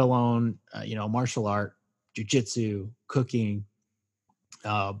 let alone, martial art, jiu-jitsu, cooking.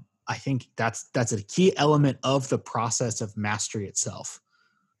 I think that's a key element of the process of mastery itself.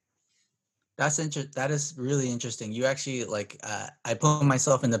 That is really interesting. You actually I put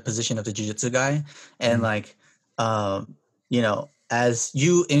myself in the position of the jiu-jitsu guy, and as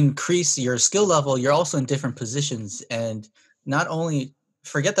you increase your skill level, you're also in different positions, and not only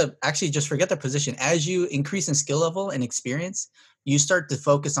forget the position. As you increase in skill level and experience, you start to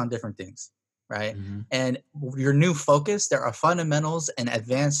focus on different things, right? Mm-hmm. And your new focus, there are fundamentals and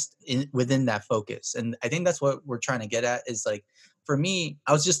advanced within that focus. And I think that's what we're trying to get at is like, for me,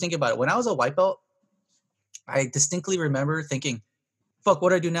 I was just thinking about it. When I was a white belt, I distinctly remember thinking, fuck, what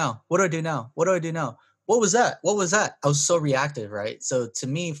do I do now? What do I do now? What do I do now? What was that? What was that? I was so reactive, right? So to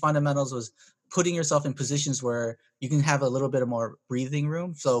me, fundamentals was putting yourself in positions where you can have a little bit of more breathing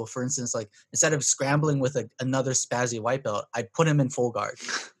room. So for instance, like instead of scrambling with another spazzy white belt, I put him in full guard.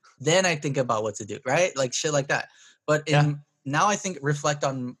 Then I think about what to do, right? Like shit like that. But now I think reflect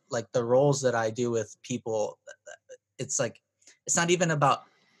on like the roles that I do with people. It's like, it's not even about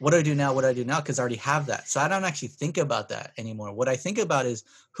what do I do now? What do I do now? Because I already have that. So I don't actually think about that anymore. What I think about is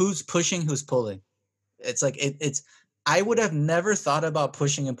who's pushing, who's pulling. It's like, I would have never thought about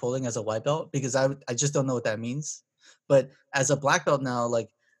pushing and pulling as a white belt because I just don't know what that means. But as a black belt now, like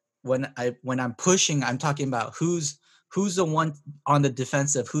when I'm pushing, I'm talking about who's the one on the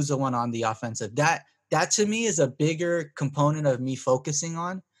defensive, who's the one on the offensive. That to me is a bigger component of me focusing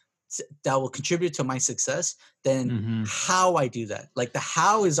on that will contribute to my success than how I do that. Like the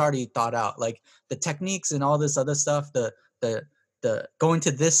how is already thought out. Like the techniques and all this other stuff, the going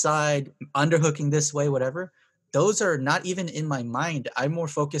to this side, underhooking this way, whatever. Those are not even in my mind. I'm more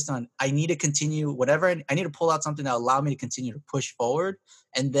focused on I need to continue whatever. I need to pull out something that allow me to continue to push forward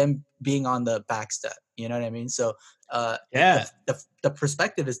and then being on the back step. You know what I mean? So the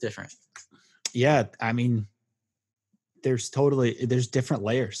perspective is different. Yeah. I mean, there's different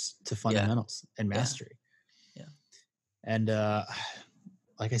layers to fundamentals and mastery. Yeah. And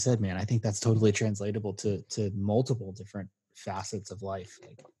like I said, man, I think that's totally translatable to multiple different facets of life.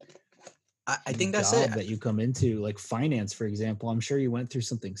 Like I any think that's it. job that you come into, like finance, for example, I'm sure you went through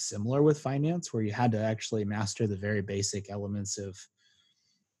something similar with finance where you had to actually master the very basic elements of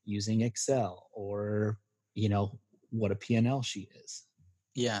using Excel or, you know, what a P&L sheet is.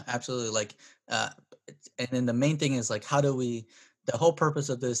 Yeah, absolutely. Like, uh, and then the main thing is like, how do we? The whole purpose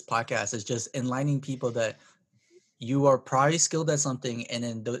of this podcast is just enlightening people that you are probably skilled at something, and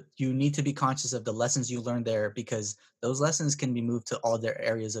then you need to be conscious of the lessons you learned there, because those lessons can be moved to all the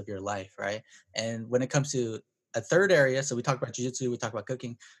areas of your life, right? And when it comes to a third area, so we talked about jiu-jitsu, we talked about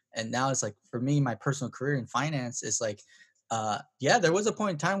cooking, and now it's like for me, my personal career in finance is like, yeah, there was a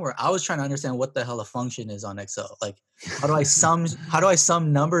point in time where I was trying to understand what the hell a function is on Excel. Like, how do I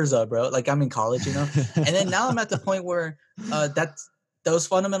sum numbers up, bro? Like I'm in college, you know? And then now I'm at the point where that's those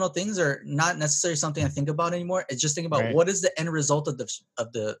fundamental things are not necessarily something I think about anymore. It's just thinking about Right. what is the end result of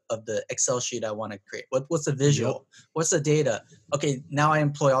the Excel sheet I want to create. What's the Yep. visual? What's the data? Okay, now I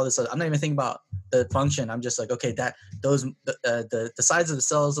employ all this other. I'm not even thinking about the function. I'm just like, okay, that those the size of the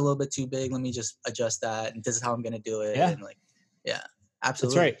cell is a little bit too big. Let me just adjust that, and this is how I'm gonna do it. Yeah. And like, yeah, That's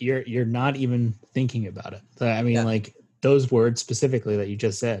absolutely, right. You're not even thinking about it. I mean, yeah. like those words specifically that you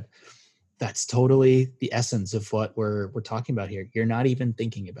just said, that's totally the essence of what we're talking about here. You're not even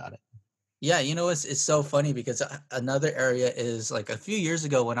thinking about it. Yeah, you know, it's so funny because another area is like a few years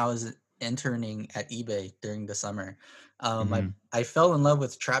ago when I was interning at eBay during the summer, I Hmm. I fell in love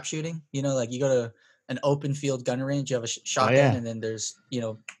with trap shooting. You know, like you go to an open field gun range, you have a Oh shotgun, yeah. and then there's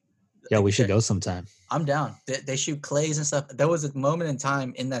Yeah, like we should go sometime. I'm down. They shoot clays and stuff. There was a moment in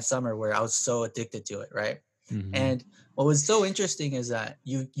time in that summer where I was so addicted to it, right? Hmm. And what was so interesting is that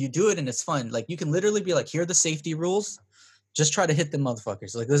you do it and it's fun. Like you can literally be like, here are the safety rules. Just try to hit them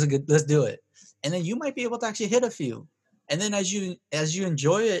motherfuckers. Like this is good. Let's do it. And then you might be able to actually hit a few. And then as you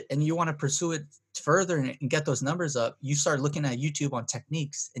enjoy it and you want to pursue it further and get those numbers up, you start looking at YouTube on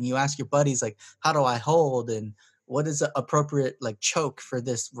techniques and you ask your buddies like, how do I hold, and what is the appropriate like choke for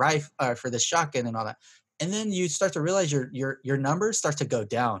this rifle or for this shotgun and all that. And then you start to realize your numbers start to go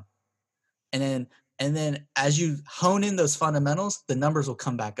down. And then as you hone in those fundamentals, the numbers will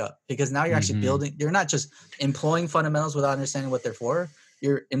come back up because now you're actually Hmm. building. You're not just employing fundamentals without understanding what they're for.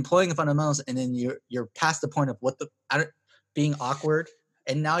 You're employing the fundamentals, and then you're past the point of being awkward,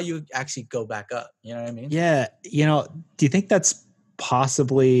 and now you actually go back up. You know what I mean? Yeah, do you think that's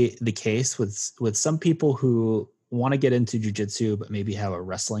possibly the case with some people who want to get into jujitsu but maybe have a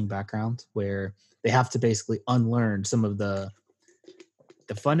wrestling background where they have to basically unlearn some of the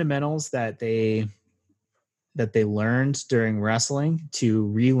fundamentals that they learned during wrestling to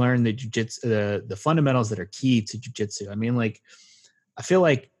relearn the jujitsu, the fundamentals that are key to jujitsu. I mean, like, I feel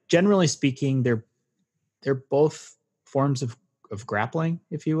like generally speaking, they're both forms of grappling,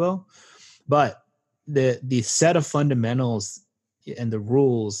 if you will, but the set of fundamentals and the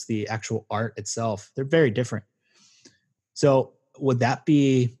rules, the actual art itself, they're very different. So would that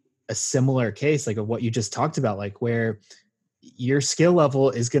be a similar case, like of what you just talked about, like where your skill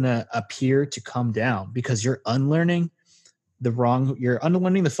level is going to appear to come down because you're unlearning the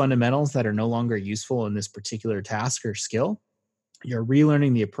fundamentals that are no longer useful in this particular task or skill. You're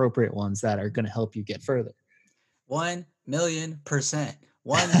relearning the appropriate ones that are going to help you get further. 1,000,000%.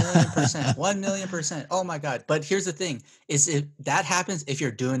 1,000,000%. 1,000,000%. Oh my God. But here's the thing is if that happens if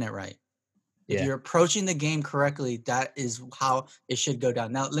you're doing it right. If Yeah. you're approaching the game correctly, that is how it should go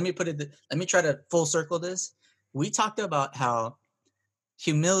down. Now, let me try to full circle this. We talked about how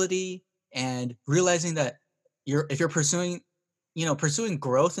humility and realizing that if you're pursuing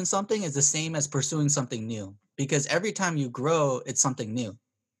growth in something is the same as pursuing something new, because every time you grow, it's something new.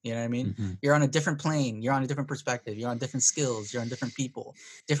 You know what I mean? Hmm. You're on a different plane, you're on a different perspective, you're on different skills, you're on different people,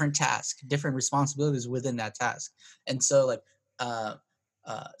 different tasks, different responsibilities within that task. And so like uh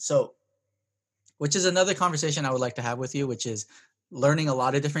so which is another conversation I would like to have with you, which is learning a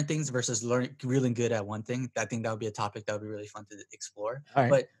lot of different things versus learning really good at one thing. I think that would be a topic that would be really fun to explore. All right.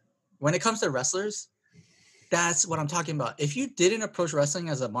 But when it comes to wrestlers, that's what I'm talking about. If you didn't approach wrestling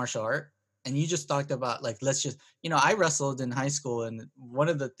as a martial art and you just talked about like, let's just, I wrestled in high school, and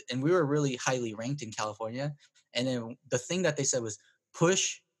and we were really highly ranked in California. And then the thing that they said was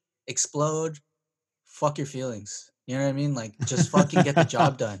push, explode, fuck your feelings. You know what I mean? Like just fucking get the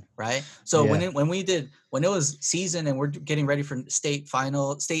job done, right? So Yeah. when it was season and we're getting ready for state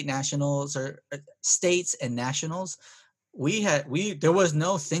nationals, or states and nationals, there was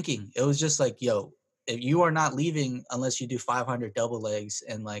no thinking. It was just like, yo, if you are not leaving unless you do 500 double legs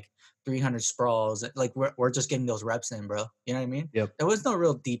and like 300 sprawls, like we're just getting those reps in, bro. You know what I mean? Yep. There was no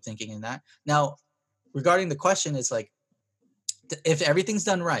real deep thinking in that. Now, regarding the question, it's like if everything's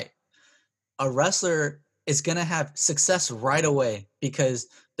done right, a wrestler is going to have success right away because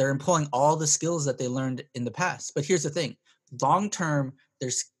they're employing all the skills that they learned in the past. But here's the thing, long term,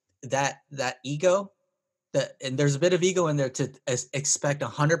 there's that ego, that, and there's a bit of ego in there to expect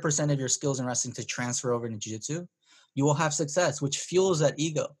 100% of your skills in wrestling to transfer over into jiu-jitsu. You will have success, which fuels that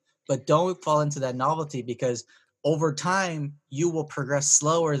ego. But don't fall into that novelty, because over time you will progress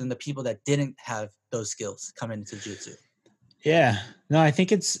slower than the people that didn't have those skills come into jiu-jitsu. Yeah, no, I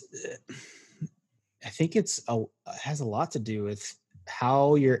think it's has a lot to do with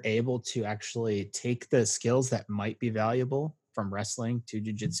how you're able to actually take the skills that might be valuable from wrestling to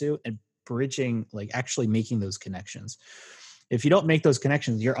jiu-jitsu and bridging, like actually making those connections. If you don't make those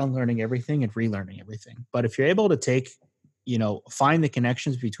connections, you're unlearning everything and relearning everything. But if you're able to take, find the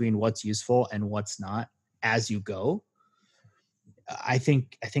connections between what's useful and what's not as you go, I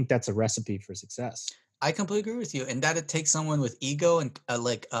think that's a recipe for success. I completely agree with you, and that it takes someone with ego and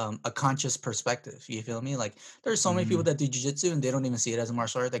a conscious perspective. You feel me? Like, there's so many people that do jiu-jitsu and they don't even see it as a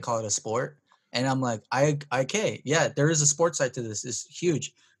martial art; they call it a sport. And I'm like, okay, yeah, there is a sports side to this. It's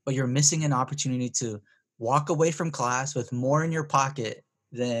huge, but you're missing an opportunity to walk away from class with more in your pocket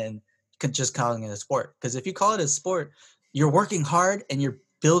than just calling it a sport. Because if you call it a sport, you're working hard and you're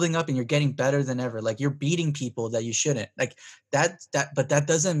building up and you're getting better than ever. Like, you're beating people that you shouldn't. Like but that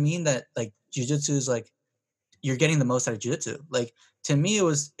doesn't mean that like jiu-jitsu is like you're getting the most out of jiu-jitsu. Like, to me, it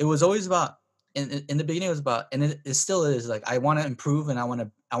was always about, in the beginning it was about, and it still is, like, I want to improve and I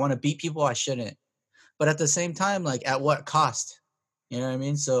want to beat people I shouldn't, but at the same time, like, at what cost? You know what I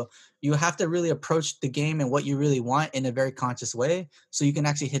mean? So you have to really approach the game and what you really want in a very conscious way, so you can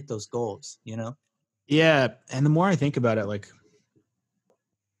actually hit those goals, you know? Yeah, and the more I think about it, like,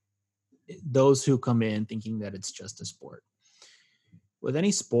 those who come in thinking that it's just a sport, with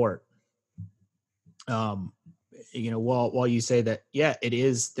any sport, while you say that, yeah,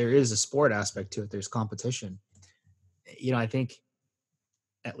 there is a sport aspect to it, there's competition. I think,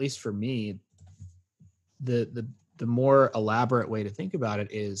 at least for me, the more elaborate way to think about it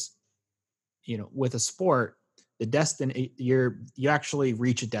is, with a sport, the destiny, you actually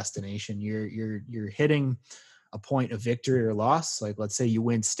reach a destination. You're hitting a point of victory or loss. Like, let's say you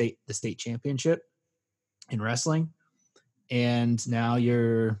win the state championship in wrestling, and now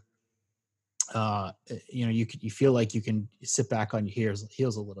you're you feel like you can sit back on your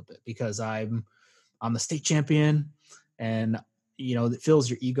heels a little bit because I'm the state champion, and it fills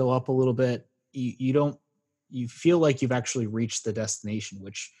your ego up a little bit. You feel like you've actually reached the destination,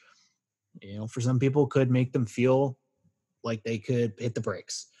 which for some people could make them feel like they could hit the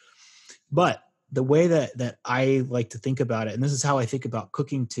brakes. But the way that I like to think about it, and this is how I think about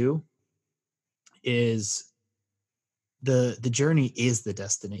cooking too, is the journey is the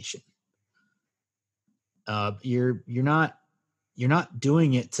destination. You're not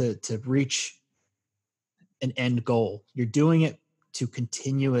doing it to reach an end goal. You're doing it to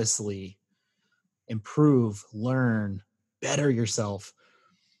continuously improve, learn, better yourself.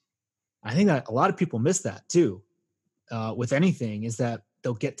 I think that a lot of people miss that too. With anything, is that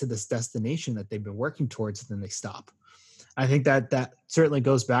they'll get to this destination that they've been working towards and then they stop. I think that certainly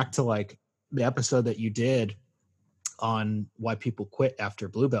goes back to like the episode that you did on why people quit after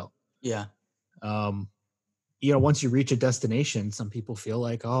blue belt. Yeah. Once you reach a destination, some people feel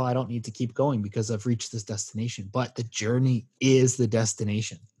like, oh, I don't need to keep going because I've reached this destination. But the journey is the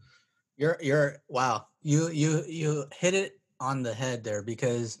destination. Wow. You hit it on the head there,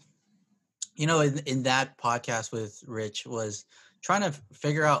 because in that podcast with Rich was trying to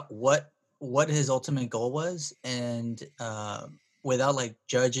figure out what his ultimate goal was, and without like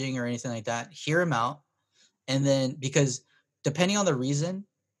judging or anything like that, hear him out. And then, because depending on the reason,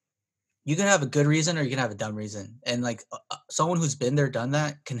 you can have a good reason or you can have a dumb reason, and like someone who's been there, done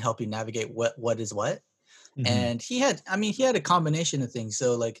that, can help you navigate what is what. Mm-hmm. And he had a combination of things,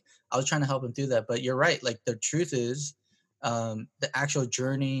 so like I was trying to help him through that. But you're right, like the truth is, the actual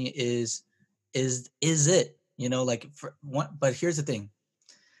journey is it, like for one. But here's the thing,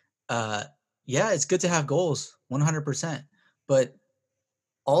 yeah, it's good to have goals 100%, but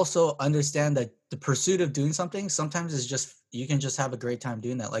also understand that the pursuit of doing something sometimes is just, you can just have a great time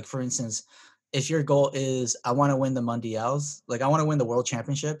doing that. Like, for instance, if your goal is, I want to win the Mundials, like I want to win the world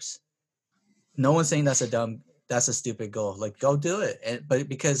championships, no one's saying that's a stupid goal. Like, go do it. But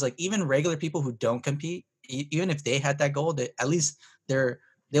because like even regular people who don't compete, even if they had that goal, at least the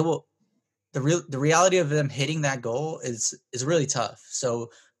reality of them hitting that goal is really tough. So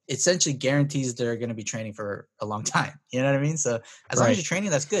essentially guarantees they're going to be training for a long time. You know what I mean? So as long as you're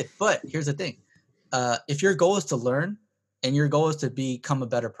training, that's good. But here's the thing. If your goal is to learn and your goal is to become a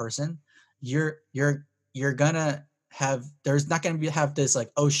better person, you're gonna have, there's not going to have this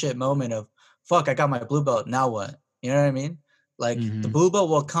like, oh shit moment of fuck, I got my blue belt. Now what? You know what I mean? Like the Mm-hmm. blue belt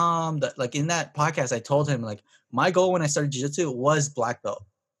will come. Like in that podcast, I told him like my goal when I started jiu-jitsu was black belt.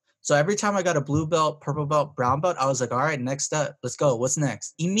 So every time I got a blue belt, purple belt, brown belt, I was like, all right, next step. Let's go. What's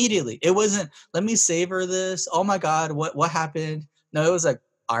next? Immediately. It wasn't, let me savor this. Oh my God, what happened? No, it was like,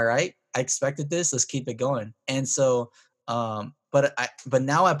 all right, I expected this. Let's keep it going. And so, but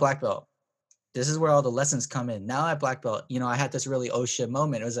now at black belt, this is where all the lessons come in. Now at black belt, you know, I had this really oh shit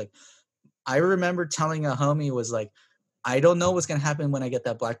moment. It was like, I remember telling a homie was like, I don't know what's going to happen when I get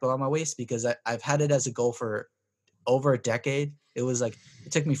that black belt on my waist because I've had it as a goal for over a decade. It was like,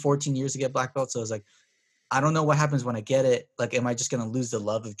 it took me 14 years to get black belt. So it was like, I don't know what happens when I get it. Like, am I just going to lose the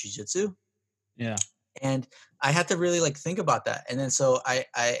love of jiu-jitsu? Yeah. And I had to really like think about that. And then, so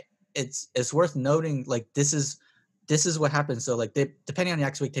it's worth noting, like, this is what happens. So like, depending on your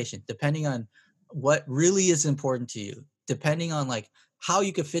expectation, depending on what really is important to you, depending on like how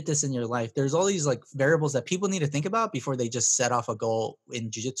you could fit this in your life, there's all these like variables that people need to think about before they just set off a goal in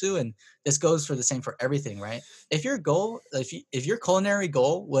jiu-jitsu. And this goes for the same for everything, right? If your goal, if your culinary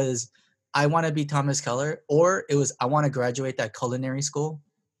goal was, I want to be Thomas Keller, or it was, I want to graduate that culinary school,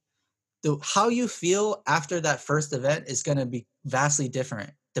 how you feel after that first event is going to be vastly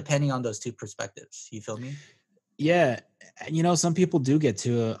different depending on those two perspectives. You feel me? Yeah. You know, some people do get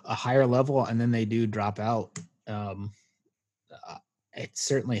to a higher level and then they do drop out. Um, it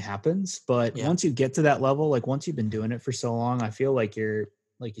certainly happens, but Yeah. once you get to that level, like once you've been doing it for so long, I feel like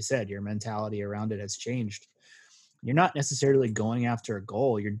like you said, your mentality around it has changed. You're not necessarily going after a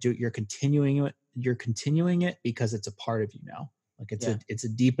goal. You're continuing it. You're continuing it because it's a part of you now. Like Yeah. it's a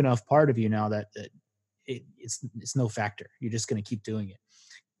deep enough part of you now that it's no factor. You're just going to keep doing it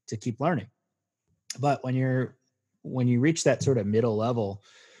to keep learning. But when you reach that sort of middle level,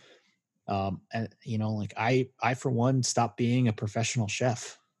 and you know, like I for one stopped being a professional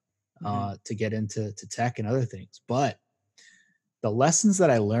chef Mm-hmm. to get into tech and other things. But the lessons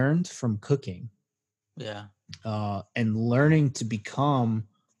that I learned from cooking Yeah. and learning to become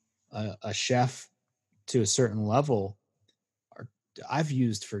a chef to a certain level are I've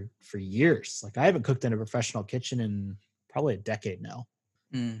used for years. Like I haven't cooked in a professional kitchen in probably a decade now.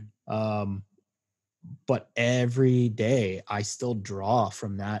 Mm. Um, but every day I still draw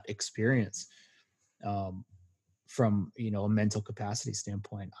from that experience. Um, from you know a mental capacity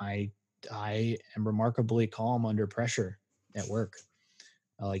standpoint, I am remarkably calm under pressure at work.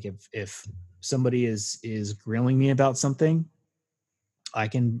 Like if somebody is grilling me about something, I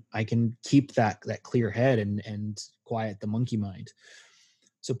can keep that clear head and quiet the monkey mind.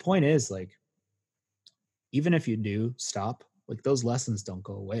 So point is, like, even if you do stop, like those lessons don't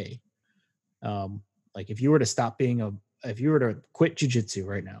go away. Um, like if you were to stop being if you were to quit jujitsu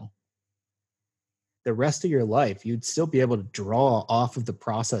right now, the rest of your life, you'd still be able to draw off of the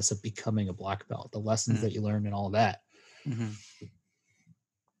process of becoming a black belt, the lessons that Mm. you learned and all of that. Mm-hmm.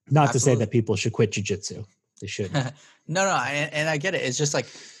 Not to say Absolutely. that people should quit jujitsu. They shouldn't. No, and I get it. It's just like,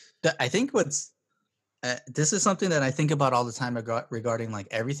 I think what's, this is something that I think about all the time regarding like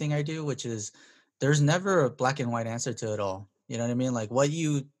everything I do, which is there's never a black and white answer to it all. You know what I mean? Like what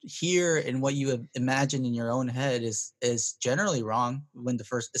you hear and what you imagine in your own head is generally wrong when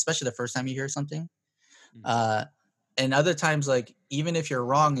especially the first time you hear something. Uh, and other times, like even if you're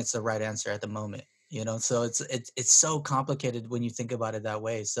wrong, it's the right answer at the moment. You know, so it's so complicated when you think about it that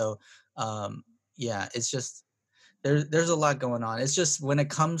way. So, yeah, it's just there's a lot going on. It's just when it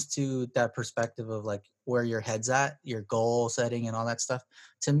comes to that perspective of like where your head's at, your goal setting and all that stuff,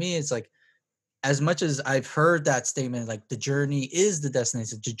 to me it's like, as much as I've heard that statement, like the journey is the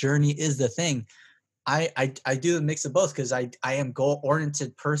destination, the journey is the thing. I do a mix of both because I am goal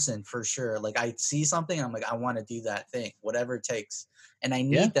oriented person for sure. Like I see something, I'm like, I want to do that thing, whatever it takes. And I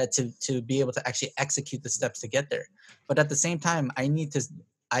Yeah. need that to be able to actually execute the steps to get there. But at the same time,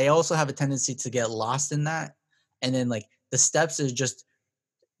 I also have a tendency to get lost in that. And then like the steps is just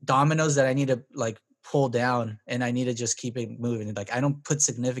dominoes that I need to like pull down, and I need to just keep it moving. Like I don't put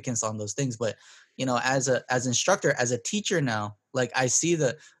significance on those things, but you know, as instructor, as a teacher now, like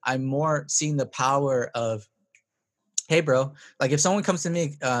I'm more seeing the power of, hey bro, like if someone comes to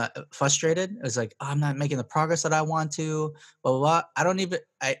me frustrated, it's like, oh, I'm not making the progress that I want to, blah blah blah. I don't even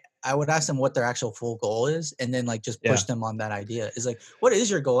I would ask them what their actual full goal is, and then like just push Yeah. them on that idea. It's like, what is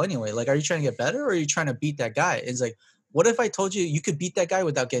your goal anyway? Like, are you trying to get better, or are you trying to beat that guy? It's like, what if I told you you could beat that guy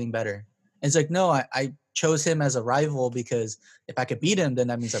without getting better? And it's like, no, I chose him as a rival because if I could beat him, then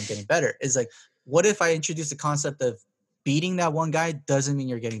that means I'm getting better. It's like, what if I introduce the concept of beating that one guy doesn't mean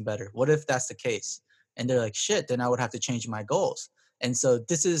you're getting better? What if that's the case? And they're like, shit, then I would have to change my goals. And so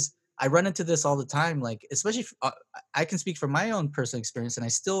I run into this all the time. Like, especially I can speak from my own personal experience, and I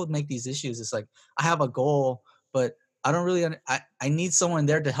still make these issues. It's like I have a goal, but I don't really. I need someone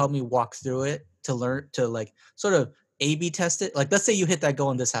there to help me walk through it, to learn, to like sort of A/B test it. Like, let's say you hit that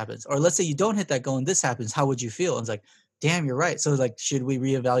goal and this happens, or let's say you don't hit that goal and this happens. How would you feel? And it's like, damn, you're right. So like, should we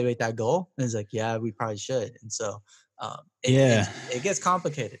reevaluate that goal? And it's like, yeah, we probably should. And so Yeah. it gets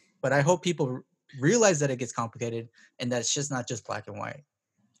complicated. But I hope people realize that it gets complicated and that it's just not just black and white.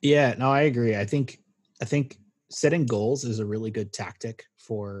 Yeah, no, I agree. I think setting goals is a really good tactic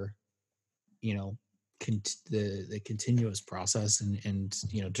for, you know, the continuous process and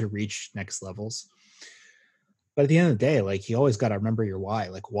you know, to reach next levels. But at the end of the day, like, you always got to remember your why.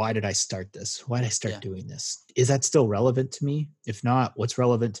 Like, why did I start this? Why did I start Yeah. doing this? Is that still relevant to me? If not, what's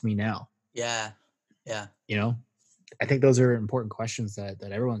relevant to me now? Yeah. Yeah. You know, I think those are important questions that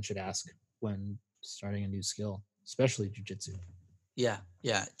everyone should ask when starting a new skill, especially jujitsu. Yeah.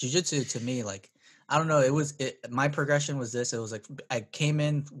 Yeah. Jiu-jitsu to me, like, I don't know. My progression was this. It was like, I came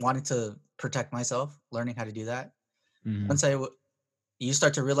in wanting to protect myself, learning how to do that. Mhm. Once you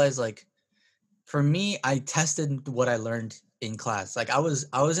start to realize, like, for me, I tested what I learned in class. Like, I was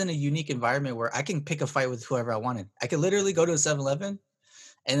in a unique environment where I can pick a fight with whoever I wanted. I could literally go to a 7-Eleven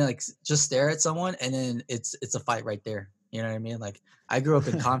and like just stare at someone, and then it's a fight right there. You know what I mean? Like, I grew up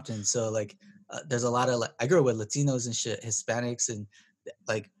in Compton, so like there's a lot of, like, I grew up with Latinos and shit, Hispanics, and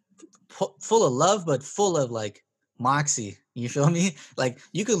like full of love, but full of like moxie. You feel me? Like,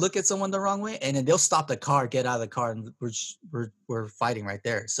 you could look at someone the wrong way, and then they'll stop the car, get out of the car, and we're fighting right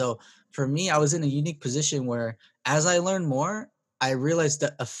there. So for me, I was in a unique position where, as I learned more, I realized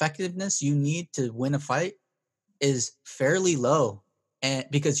the effectiveness you need to win a fight is fairly low, and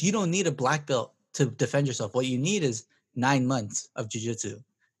because you don't need a black belt to defend yourself. What you need is 9 months of jiu-jitsu,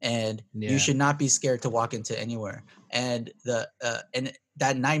 and you Yeah. should not be scared to walk into anywhere. And and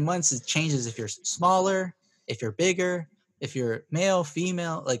that 9 months, it changes if you're smaller, if you're bigger, if you're male,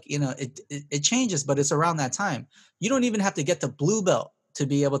 female, like, it changes, but it's around that time. You don't even have to get to blue belt to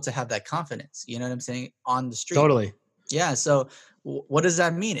be able to have that confidence, you know what I'm saying, on the street. Totally. Yeah. So what does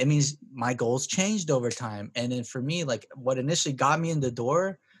that mean? It means my goals changed over time. And then for me, like, what initially got me in the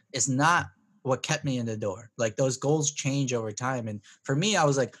door is not what kept me in the door. Like, those goals change over time. And for me, I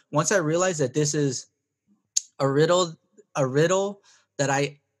was like, once I realized that this is a riddle, that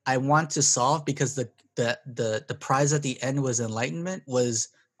I want to solve, because the prize at the end was enlightenment, was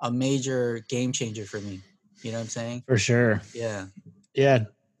a major game changer for me. You know what I'm saying? For sure. Yeah. Yeah.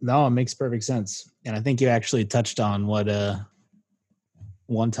 No, it makes perfect sense. And I think you actually touched on what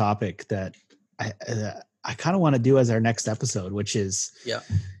one topic that I kind of want to do as our next episode, which is Yeah.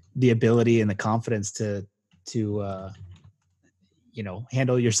 the ability and the confidence to you know,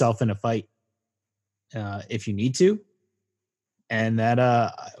 handle yourself in a fight if you need to. And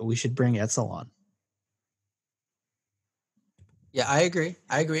that we should bring Etzel on. Yeah, I agree.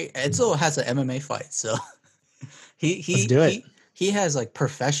 Edzo has an MMA fight, so Let's do it. he has like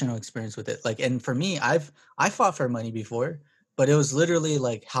professional experience with it. Like, and for me, I fought for money before, but it was literally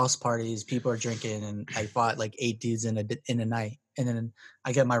like house parties, people are drinking, and I fought like 8 dudes in a night, and then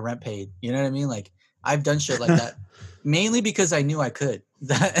I get my rent paid. You know what I mean? Like, I've done shit like that mainly because I knew I could. You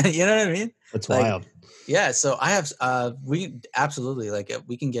know what I mean? That's Like, wild. yeah, so I have we absolutely, like,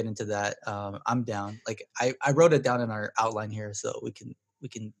 we can get into that. I'm down. Like, I wrote it down in our outline here, so we can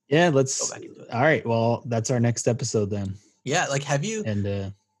Yeah, go let's. back into it. All right. Well, that's our next episode then. Yeah, like, have you,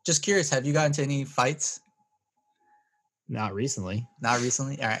 And just curious, have you gotten into any fights? not recently. Not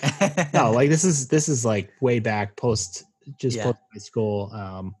recently? All right. No, like this is like way back post Yeah. post high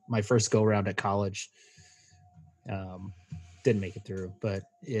school. My first go around at college. Didn't make it through, but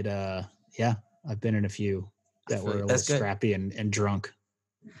it yeah, I've been in a few that were a little That's good. scrappy and drunk,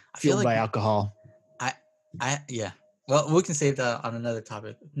 I feel fueled like by alcohol. yeah. Well, we can save that on another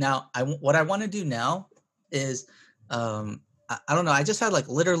topic. Now, what I want to do now is, I don't know. I just had like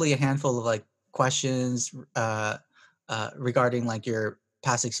literally a handful of like questions regarding like your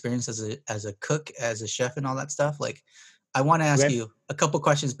past experience as a cook, as a chef, and all that stuff. Like, I want to ask Okay. you a couple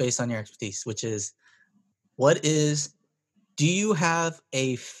questions based on your expertise, which is, do you have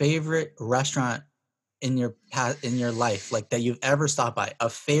a favorite restaurant in your life, like, that you've ever stopped by? A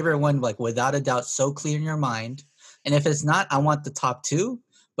favorite one, like, without a doubt, so clear in your mind. And if it's not, I want the top two.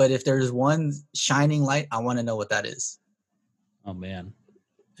 But if there's one shining light, I want to know what that is. Oh man.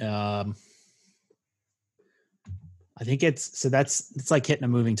 I think it's like hitting a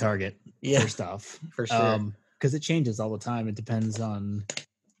moving target. Yeah, First off, for sure. because it changes all the time. It depends on,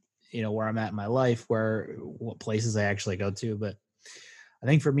 you know, where I'm at in my life, what places I actually go to. But I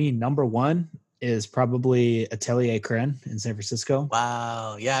think for me, number one is probably Atelier Crème in San Francisco.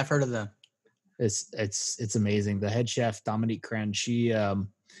 Wow. Yeah, I've heard of them. It's amazing. The head chef, Dominique Crenn, she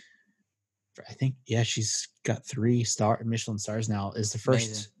I think, yeah, she's got 3 Michelin stars now.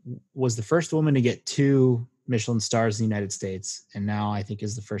 Amazing. Was the first woman to get 2 Michelin stars in the United States, and now I think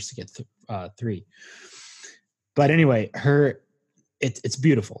is the first to get 3. But anyway, it's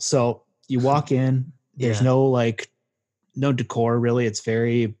beautiful. So you walk in, there's Yeah. no decor really. It's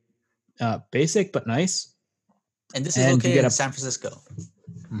very basic but nice. And this is And located in San Francisco.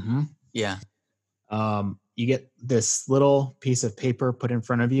 Mm-hmm. Yeah. You get this little piece of paper put in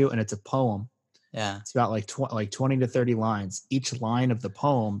front of you, and it's a poem. Yeah. It's about like 20 to 30 lines. Each line of the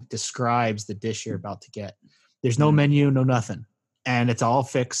poem describes the dish you're about to get. There's no menu, no nothing. And it's all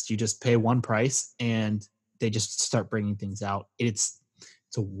fixed. You just pay one price and they just start bringing things out. It's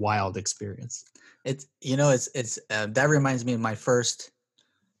a wild experience. It's that reminds me of my first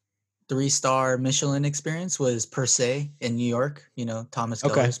 3-star Michelin experience was Per Se in New York, Thomas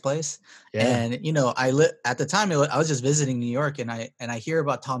Geller's place. Yeah. And, at the time I was just visiting New York, and I hear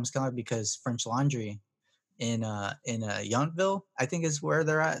about Thomas Geller because French Laundry in Yountville, I think is where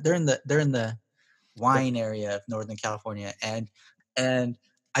they're at. They're in the wine area of Northern California. And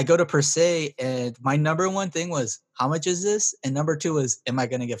I go to Per Se, and my number one thing was, how much is this? And number 2 was, am I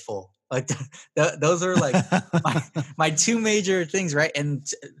going to get full? Like those are like my 2 major things. Right. And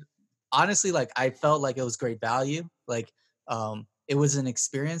honestly, like, I felt like it was great value. Like, it was an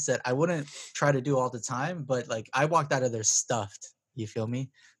experience that I wouldn't try to do all the time, but like I walked out of there stuffed. You feel me?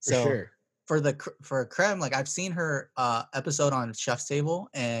 So for sure. For Crème, like I've seen her episode on Chef's Table,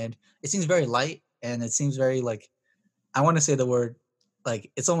 and it seems very light, and it seems very like, I want to say the word,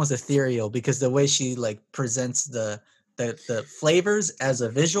 like, it's almost ethereal, because the way she like presents the flavors as a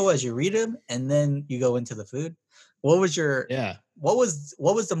visual as you read them, and then you go into the food. What was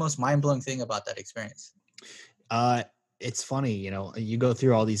what was the most mind-blowing thing about that experience? It's funny, you go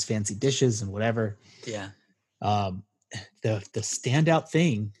through all these fancy dishes and whatever. Yeah. The standout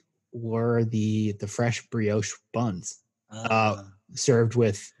thing were the fresh brioche buns, served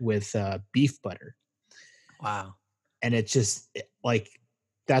with beef butter. Wow. And it's just like,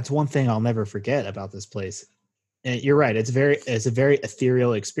 that's one thing I'll never forget about this place. And you're right. It's a very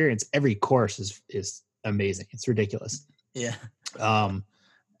ethereal experience. Every course is amazing. It's ridiculous. Yeah.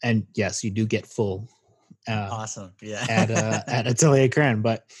 And yes, you do get full. Awesome. Yeah. at Atelier Crème,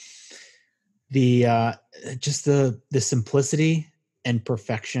 but just the simplicity and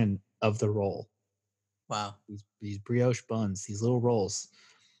perfection of the roll. Wow. These brioche buns, these little rolls,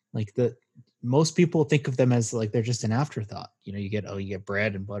 like most people think of them as like they're just an afterthought. You get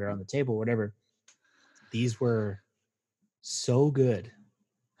bread and butter on the table, whatever. These were so good.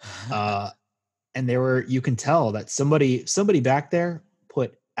 And you can tell that somebody back there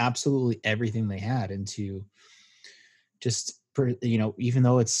put absolutely everything they had into even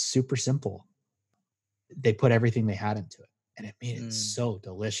though it's super simple, they put everything they had into it, and it made it so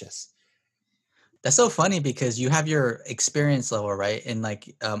delicious. That's so funny, because you have your experience level, right? And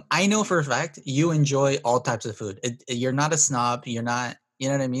like, I know for a fact you enjoy all types of food. You're not a snob. You're not, you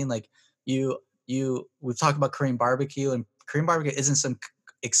know what I mean? Like we've talked about Korean barbecue, and Korean barbecue isn't some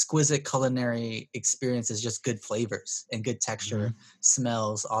exquisite culinary experience. It's just good flavors and good texture,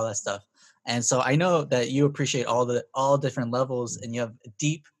 smells, all that stuff. And so I know that you appreciate all different levels, and you have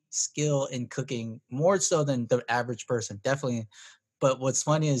deep skill in cooking, more so than the average person, definitely. But what's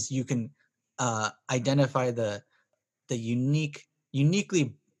funny is you can identify the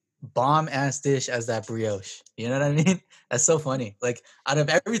uniquely bomb ass dish as that brioche. You know what I mean? That's so funny. Like, out of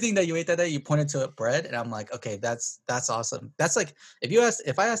everything that you ate that day, you pointed to bread, and I'm like, okay, that's awesome. That's like,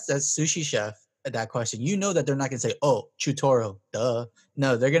 if I asked that sushi chef that question, that they're not gonna say, oh, chutoro, duh.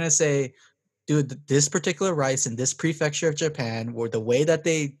 No, they're gonna say, dude, this particular rice in this prefecture of Japan, or the way that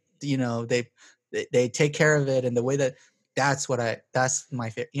they take care of it, and the way that's my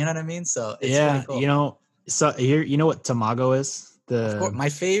favorite. You know what I mean? So it's pretty cool. So here, you know what tamago is? Of course, my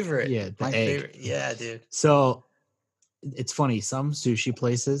favorite. Yeah, my egg. favorite. Yeah, dude. So it's funny. Some sushi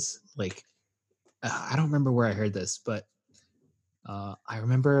places, like, I don't remember where I heard this, but I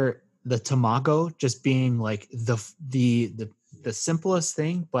remember the tamago just being like the simplest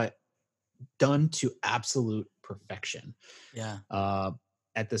thing, but done to absolute perfection. Yeah.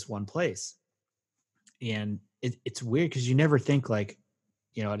 At this one place, and it's weird because you never think, like,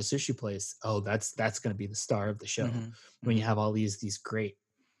 at a sushi place, oh, that's going to be the star of the show, when you have all these great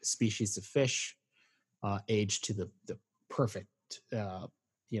species of fish aged to the perfect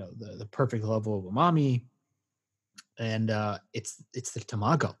the perfect level of umami, and it's the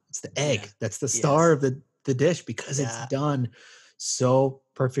tamago, it's the egg, that's the star of the dish, because it's done so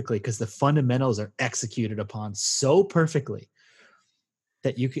perfectly because the fundamentals are executed upon so perfectly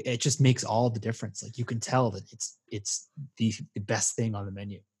that it just makes all the difference. Like you can tell that it's the best thing on the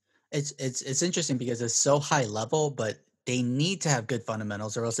menu. It's interesting because it's so high level, but they need to have good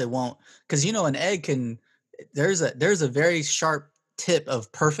fundamentals or else they won't. Because an egg can there's a very sharp tip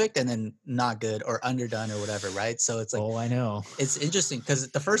of perfect and then not good or underdone or whatever, right? So it's like I know. it's interesting because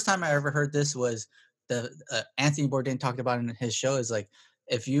the first time I ever heard this was the Anthony Bourdain talked about in his show is like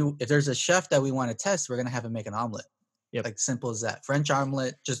if there's a chef that we want to test, we're gonna have him make an omelet. Yep. Like simple as that. French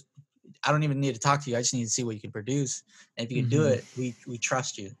omelet, just I don't even need to talk to you. I just need to see what you can produce. And if you can do it, we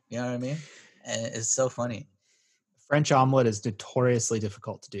trust you. You know what I mean? And it's so funny. French omelet is notoriously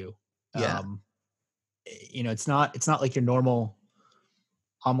difficult to do. Yeah. It's not like your normal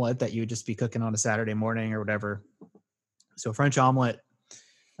omelet that you would just be cooking on a Saturday morning or whatever. So French omelet,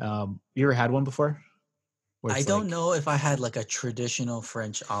 you ever had one before? I don't know if I had like a traditional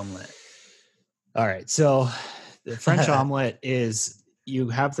French omelet. All right. So the French omelet is you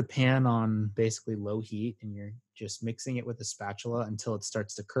have the pan on basically low heat and you're just mixing it with a spatula until it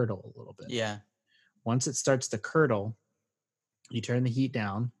starts to curdle a little bit. Yeah. Once it starts to curdle, you turn the heat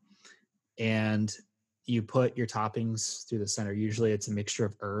down and you put your toppings through the center. Usually it's a mixture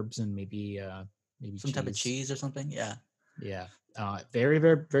of herbs and maybe some cheese. Type of cheese or something. Yeah. Yeah. Very,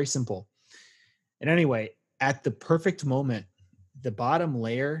 very, very simple. And anyway, at the perfect moment, the bottom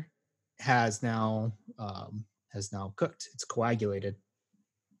layer has now cooked. It's coagulated.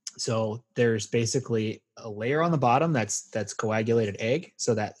 So there's basically a layer on the bottom that's coagulated egg,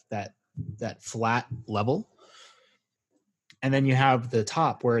 so that flat level. And then you have the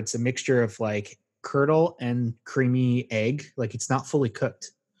top where it's a mixture of like curdle and creamy egg, like it's not fully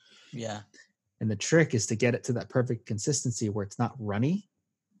cooked. Yeah. And the trick is to get it to that perfect consistency where it's not runny,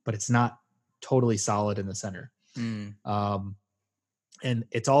 but it's not totally solid in the center. And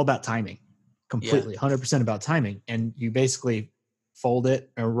it's all about timing, completely, 100% about timing. And you basically fold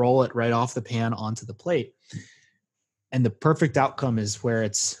it and roll it right off the pan onto the plate. And the perfect outcome is where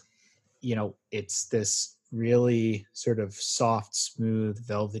it's this really sort of soft, smooth,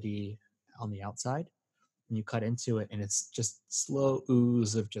 velvety on the outside. And you cut into it and it's just slow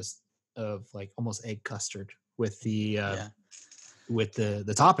ooze of like almost egg custard with the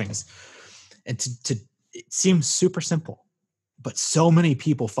toppings. And it seems super simple, but so many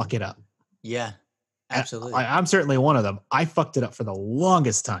people fuck it up. Yeah, absolutely. I'm certainly one of them. I fucked it up for the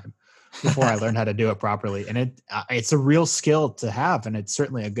longest time before I learned how to do it properly. And it's a real skill to have. And it's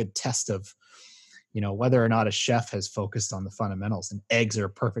certainly a good test of, whether or not a chef has focused on the fundamentals. And eggs are a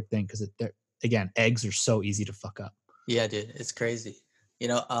perfect thing because again, eggs are so easy to fuck up. Yeah, dude, it's crazy.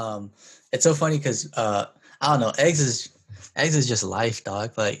 It's so funny because I don't know, eggs is just life,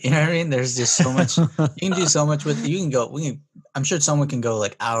 dog. Like, you know what I mean? There's just so much you can do so much with. I'm sure someone can go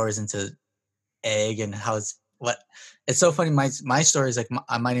like hours into egg and how it's so funny. My story is like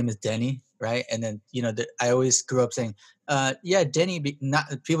my name is Denny, right? And then I always grew up saying, yeah, Denny.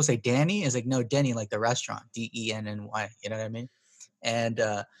 Not people say Danny is like no Denny, like the restaurant, Denny. You know what I mean? And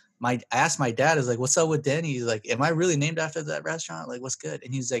I asked my dad, is like, what's up with Denny? He's like, am I really named after that restaurant? Like, what's good?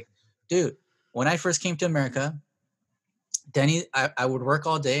 And he's like, dude, when I first came to America, Denny, I would work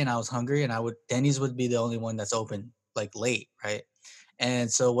all day and I was hungry and Denny's would be the only one that's open like late, right? And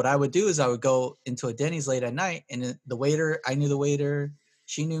so what I would do is I would go into a Denny's late at night and I knew the waiter,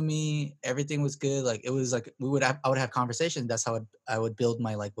 she knew me, everything was good. Like it was like I would have conversations. That's how I would build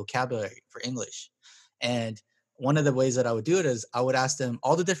my like vocabulary for English. And one of the ways that I would do it is I would ask them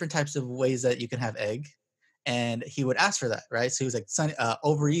all the different types of ways that you can have egg. And he would ask for that, right? So he was like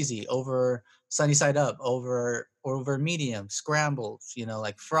over easy, over sunny side up, over medium, scrambled,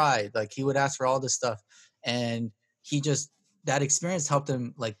 like fried. Like he would ask for all this stuff. And that experience helped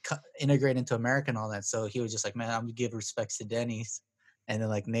him like integrate into America and all that. So he was just like, man, I'm gonna give respects to Denny's and then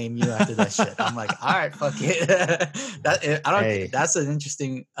like name you after that shit. I'm like, all right, fuck it. That's an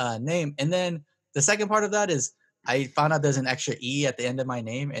interesting name. And then the second part of that is I found out there's an extra E at the end of my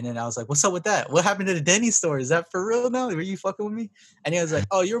name. And then I was like, what's up with that? What happened to the Denny's store? Is that for real now? Were you fucking with me? And he was like,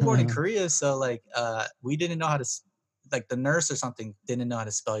 oh, you were born in Korea. So like, we didn't know how to, like the nurse or something didn't know how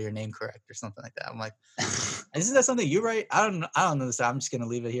to spell your name correct or something like that. I'm like, isn't that something you write? I don't know. I'm just going to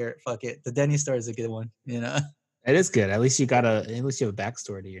leave it here. Fuck it. The Denny's store is a good one, It is good. At least you have a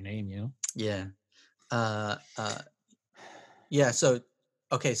backstory to your name, Yeah. Yeah. So,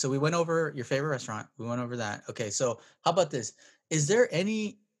 okay. So we went over your favorite restaurant. We went over that. Okay. So how about this? Is there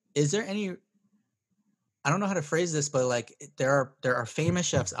any, I don't know how to phrase this, but like there are famous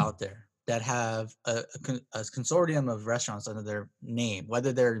chefs out there that have a consortium of restaurants under their name,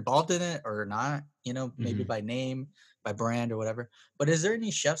 whether they're involved in it or not, maybe by name, by brand or whatever. But is there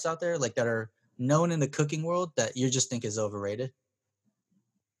any chefs out there like that are known in the cooking world that you just think is overrated?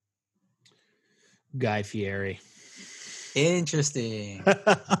 Guy Fieri. Interesting.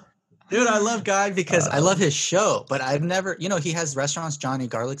 Dude, I love Guy because I love his show, but I've never, he has restaurants, Johnny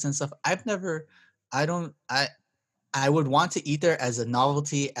Garlics and stuff. I don't, I would want to eat there as a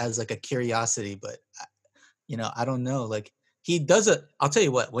novelty, as like a curiosity, but I don't know. Like I'll tell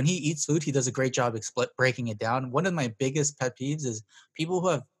you what, when he eats food, he does a great job breaking it down. One of my biggest pet peeves is people who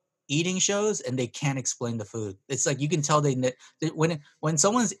have eating shows and they can't explain the food. It's like, you can tell when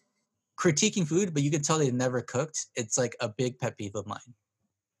someone's critiquing food, but you can tell they never cooked. It's like a big pet peeve of mine.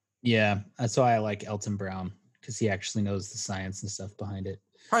 Yeah, that's why I like Elton Brown, because he actually knows the science and stuff behind it.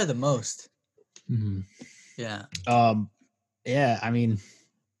 Probably the most. Mm-hmm. Yeah. Yeah, I mean,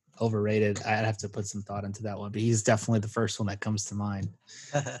 overrated. I'd have to put some thought into that one, but he's definitely the first one that comes to mind.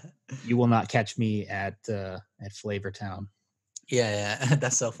 You will not catch me at Flavortown. Yeah,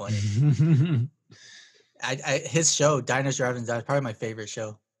 that's so funny. His show, Diners, Drive-Ins, that's probably my favorite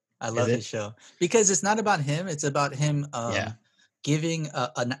show. I love his show because it's not about him. It's about him giving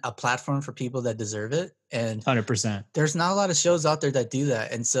a platform for people that deserve it. And 100%. There's not a lot of shows out there that do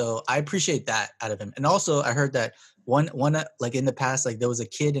that. And so I appreciate that out of him. And also I heard that one like in the past, like there was a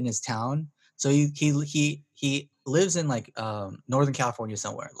kid in his town. So he lives in like Northern California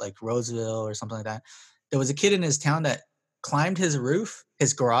somewhere, like Roseville or something like that. There was a kid in his town that climbed his roof,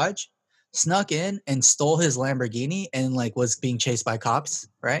 his garage, snuck in and stole his Lamborghini and like was being chased by cops,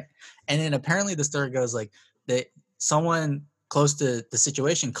 right? And then apparently the story goes like that someone close to the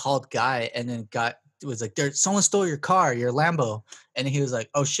situation called Guy and then was like, someone stole your car, your Lambo. And he was like,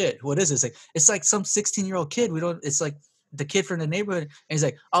 oh shit, what is this? It's like some 16-year-old kid. It's like the kid from the neighborhood. And he's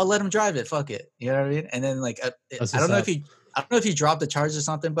like, I'll let him drive it. Fuck it. You know what I mean? And then like, I don't know if he dropped the charge or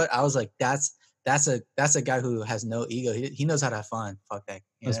something, but I was like, that's a guy who has no ego. He knows how to have fun. Fuck that.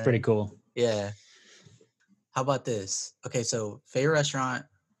 That's pretty cool. Yeah. How about this? Okay, so favorite restaurant,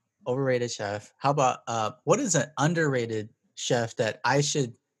 overrated chef. How about what is an underrated chef that I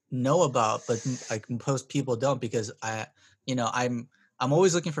should know about, but like most people don't, because I'm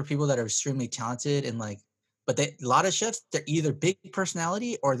always looking for people that are extremely talented and like, but a lot of chefs, they're either big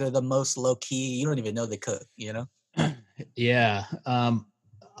personality or they're the most low key. You don't even know they cook. Yeah. I'm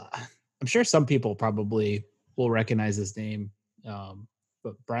sure some people probably will recognize his name.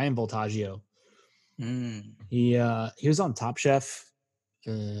 But Brian Voltaggio, he was on Top Chef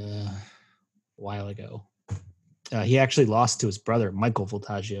a while ago. He actually lost to his brother, Michael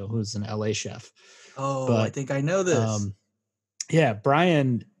Voltaggio, who's an LA chef. Oh, but, I think I know this. Yeah,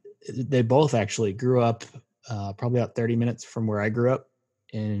 Brian, they both actually grew up probably about 30 minutes from where I grew up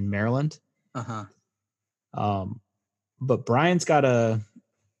in Maryland. But Brian's got a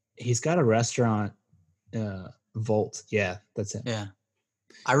restaurant, Volt. Yeah, that's it. Yeah.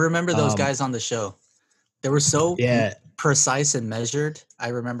 I remember those guys on the show. They were so precise and measured. I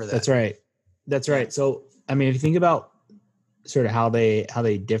remember that. That's right. So, I mean, if you think about sort of how they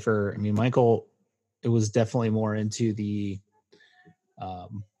differ, I mean, Michael, it was definitely more into the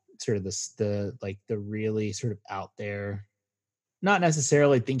sort of the really sort of out there, not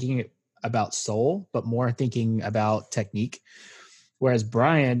necessarily thinking about soul, but more thinking about technique. Whereas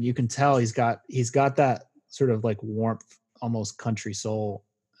Brian, you can tell he's got that sort of like warmth, almost country soul.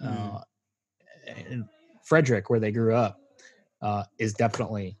 And Frederick, where they grew up, is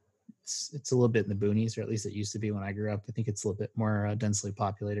definitely it's a little bit in the boonies, or at least it used to be when I grew up. I think it's a little bit more densely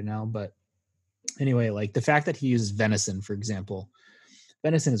populated now. But anyway, like the fact that he uses venison, for example,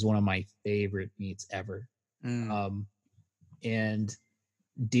 venison is one of my favorite meats ever. And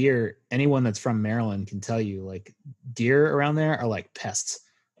deer, anyone that's from Maryland can tell you, like deer around there are like pests.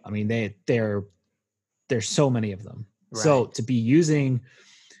 I mean, there's so many of them. Right. So to be using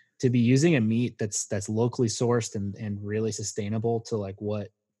a meat that's locally sourced and really sustainable to like what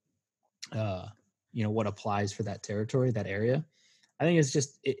what applies for that territory, that area, I think it's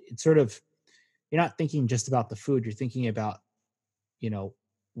just it's sort of, you're not thinking just about the food, you're thinking about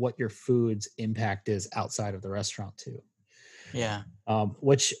what your food's impact is outside of the restaurant too. Yeah.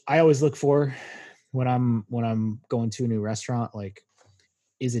 Which I always look for when I'm going to a new restaurant. Like,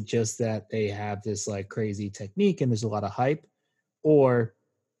 is it just that they have this like crazy technique and there's a lot of hype, or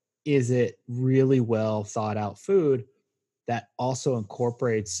is it really well thought out food that also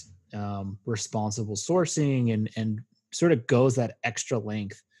incorporates responsible sourcing and sort of goes that extra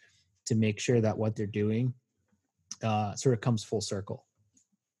length to make sure that what they're doing sort of comes full circle?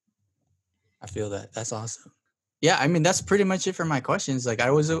 I feel that. That's awesome. Yeah, I mean, that's pretty much it for my questions. Like,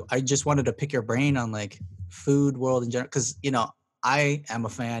 I just wanted to pick your brain on like food world in general, because I am a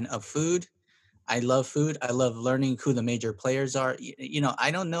fan of food. I love food. I love learning who the major players are.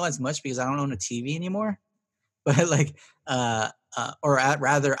 I don't know as much because I don't own a TV anymore. But like,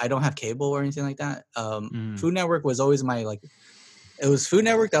 rather, I don't have cable or anything like that. Mm, Food Network was always my like. It was Food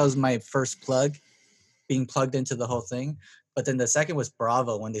Network that was my first plug, being plugged into the whole thing. But then the second was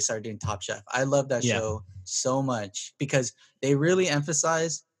Bravo when they started doing Top Chef. I love that yeah. show so much because they really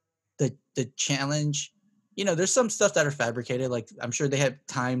emphasize the challenge. There's some stuff that are fabricated. Like I'm sure they had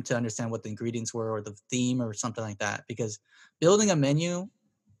time to understand what the ingredients were or the theme or something like that. Because building a menu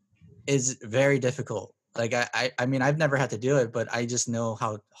is very difficult. Like I mean, I've never had to do it, but I just know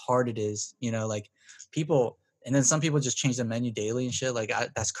how hard it is. Like people, and then some people just change the menu daily and shit. Like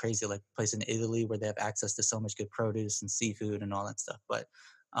that's crazy. Like a place in Italy where they have access to so much good produce and seafood and all that stuff. But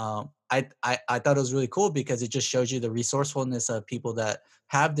I thought it was really cool because it just shows you the resourcefulness of people that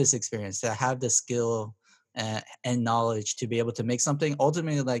have this experience, that have the skill and knowledge to be able to make something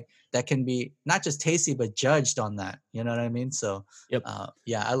ultimately like that can be not just tasty but judged on that. You know what I mean? So Yep.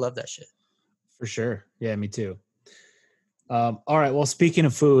 yeah, I love that shit. For sure. Yeah, me too. All right. Well, speaking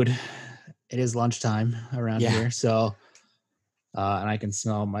of food, it is lunchtime around Yeah. here. So, and I can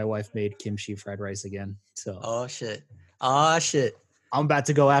smell my wife made kimchi fried rice again. So Oh shit. Oh shit. I'm about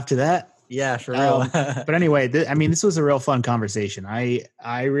to go after that. Yeah, for real. But anyway, I mean, this was a real fun conversation.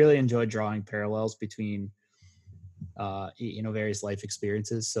 I really enjoyed drawing parallels between, various life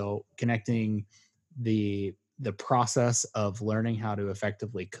experiences. So connecting the process of learning how to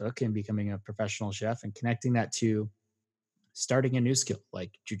effectively cook and becoming a professional chef, and connecting that to starting a new skill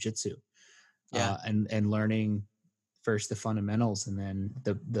like jujitsu, Yeah. and learning first the fundamentals, and then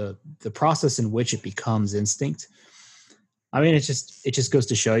the process in which it becomes instinct. I mean, it just goes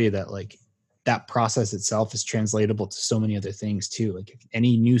to show you that like that process itself is translatable to so many other things too. Like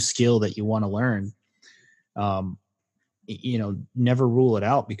any new skill that you want to learn, um, never rule it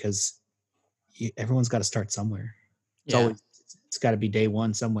out, because everyone's got to start somewhere. It's Yeah. always, it's got to be day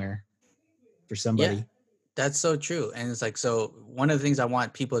one somewhere for Yeah. somebody. That's so true. And it's like, so one of the things I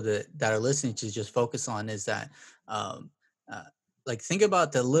want people that are listening to just focus on is that, um, uh, like, think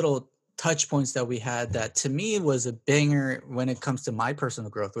about the little touch points that we had that to me was a banger when it comes to my personal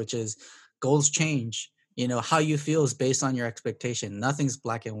growth, which is goals change. How you feel is based on your expectation. Nothing's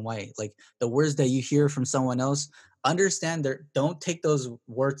black and white. Like the words that you hear from someone else, understand don't take those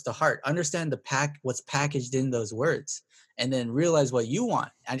words to heart. Understand what's packaged in those words and then realize what you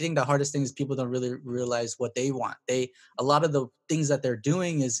want. I think the hardest thing is people don't really realize what they want. A lot of the things that they're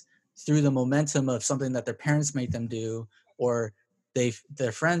doing is through the momentum of something that their parents made them do, or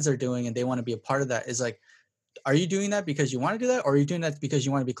their friends are doing, and they want to be a part of that. Is like, are you doing that because you want to do that, or are you doing that because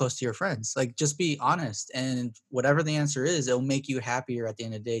you want to be close to your friends? Like, just be honest, and whatever the answer is, it'll make you happier at the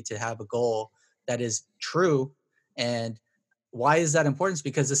end of the day to have a goal that is true. And why is that important? It's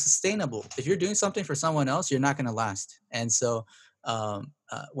because it's sustainable. If you're doing something for someone else, you're not going to last. And so,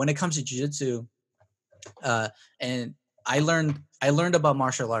 when it comes to jujitsu, uh, and I learned about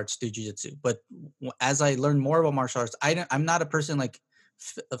martial arts through jujitsu. But as I learned more about martial arts, I'm not a person like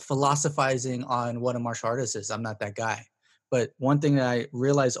philosophizing on what a martial artist is. I'm not that guy. But one thing that I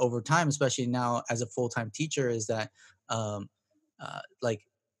realized over time, especially now as a full-time teacher, is that um, like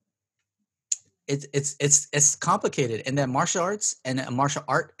it's complicated, and that martial arts and a martial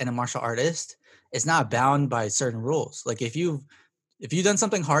art and a martial artist is not bound by certain rules. Like if you've done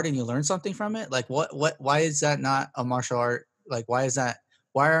something hard and you learn something from it, like why is that not a martial art? Like why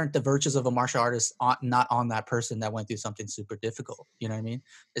aren't the virtues of a martial artist not on that person that went through something super difficult? You know what I mean?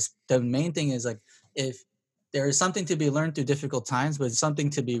 It's the main thing is like, if there is something to be learned through difficult times, but it's something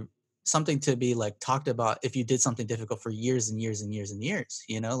to be like talked about if you did something difficult for years and years and years and years,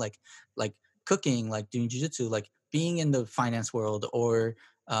 like cooking, like doing jujitsu, like being in the finance world, or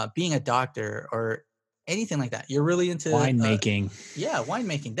being a doctor, or anything like that. You're really into Wine making. yeah,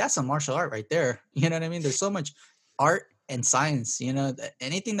 winemaking. That's a martial art right there. You know what I mean? There's so much art and science.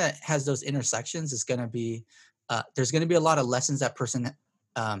 Anything that has those intersections is gonna be. There's gonna be a lot of lessons that person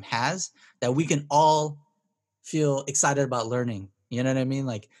has that we can all feel excited about learning. You know what I mean?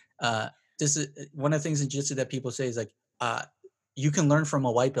 Like, uh, this is one of the things in jiu-jitsu that people say is like, uh, you can learn from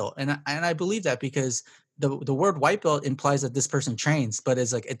a white belt, and I believe that because the word white belt implies that this person trains, but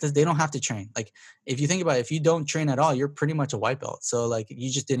it's like they don't have to train. Like if you think about it, if you don't train at all, you're pretty much a white belt. So like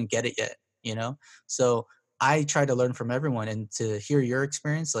you just didn't get it yet, So I try to learn from everyone and to hear your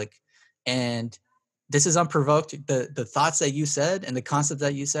experience, like, and this is unprovoked. The thoughts that you said and the concept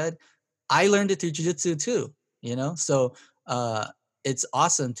that you said, I learned it through jiu-jitsu too, So uh, it's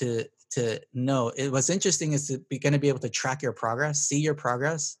awesome to know. What's interesting is to be going to be able to track your progress, see your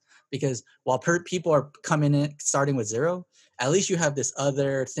progress, because while people are coming in starting with zero, at least you have this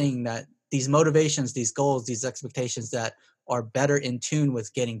other thing that these motivations, these goals, these expectations that are better in tune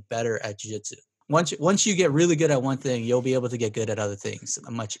with getting better at jiu-jitsu. Once you get really good at one thing, you'll be able to get good at other things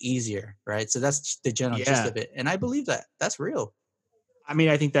much easier, right? So that's the general gist Yeah. of it. And I believe that that's real. I mean,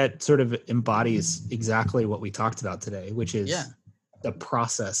 I think that sort of embodies exactly what we talked about today, which is Yeah. the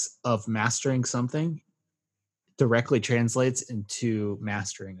process of mastering something directly translates into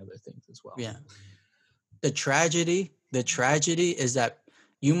mastering other things as well. Yeah. The tragedy is that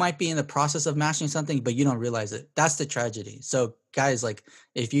you might be in the process of mastering something, but you don't realize it. That's the tragedy. So guys, like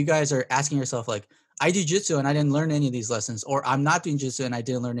if you guys are asking yourself like, I do jiu-jitsu and I didn't learn any of these lessons, or I'm not doing jiu-jitsu and I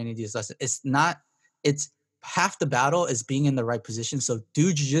didn't learn any of these lessons. It's half the battle is being in the right position. So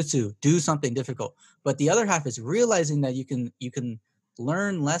do jiu-jitsu, do something difficult. But the other half is realizing that you can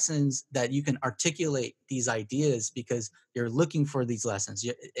learn lessons, that you can articulate these ideas because you're looking for these lessons.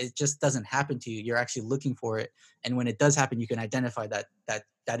 It just doesn't happen to you. You're actually looking for it. And when it does happen, you can identify that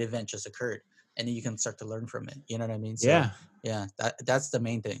event just occurred, and then you can start to learn from it. You know what I mean? So yeah, that's the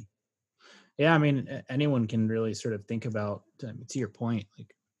main thing. Yeah. I mean, anyone can really sort of think about, to your point,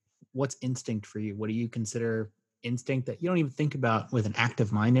 like what's instinct for you? What do you consider instinct that you don't even think about with an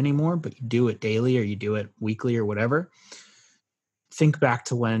active mind anymore, but you do it daily or you do it weekly or whatever? Think back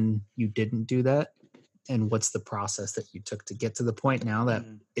to when you didn't do that, and what's the process that you took to get to the point now that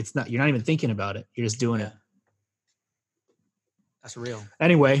it's not, you're not even thinking about it. You're just doing it. That's real.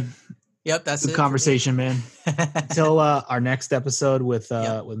 Anyway. Yep. That's good conversation, man. Until our next episode with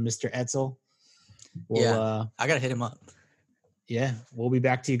Mr. Etzel. I got to hit him up. Yeah. We'll be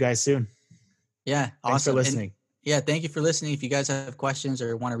back to you guys soon. Yeah. Thanks awesome. For listening. And, thank you for listening. If you guys have questions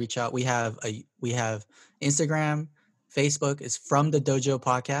or want to reach out, we have Instagram, Facebook. Is From the Dojo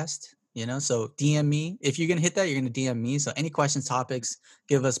Podcast. So DM me. If you're going to hit that, you're going to DM me. So any questions, topics,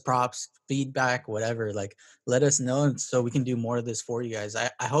 give us props, feedback, whatever, like let us know so we can do more of this for you guys. I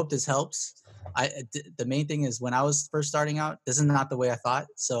hope this helps. The main thing is when I was first starting out, this is not the way I thought.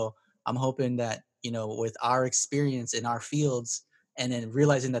 So I'm hoping that, with our experience in our fields and then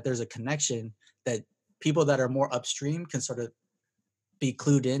realizing that there's a connection, that people that are more upstream can sort of be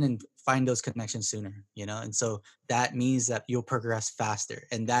clued in and find those connections sooner, and so that means that you'll progress faster,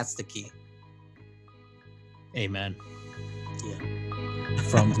 and that's the key. Amen. Yeah.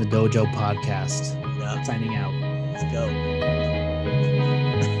 From the Dojo Podcast. Yeah. Signing out. Let's go.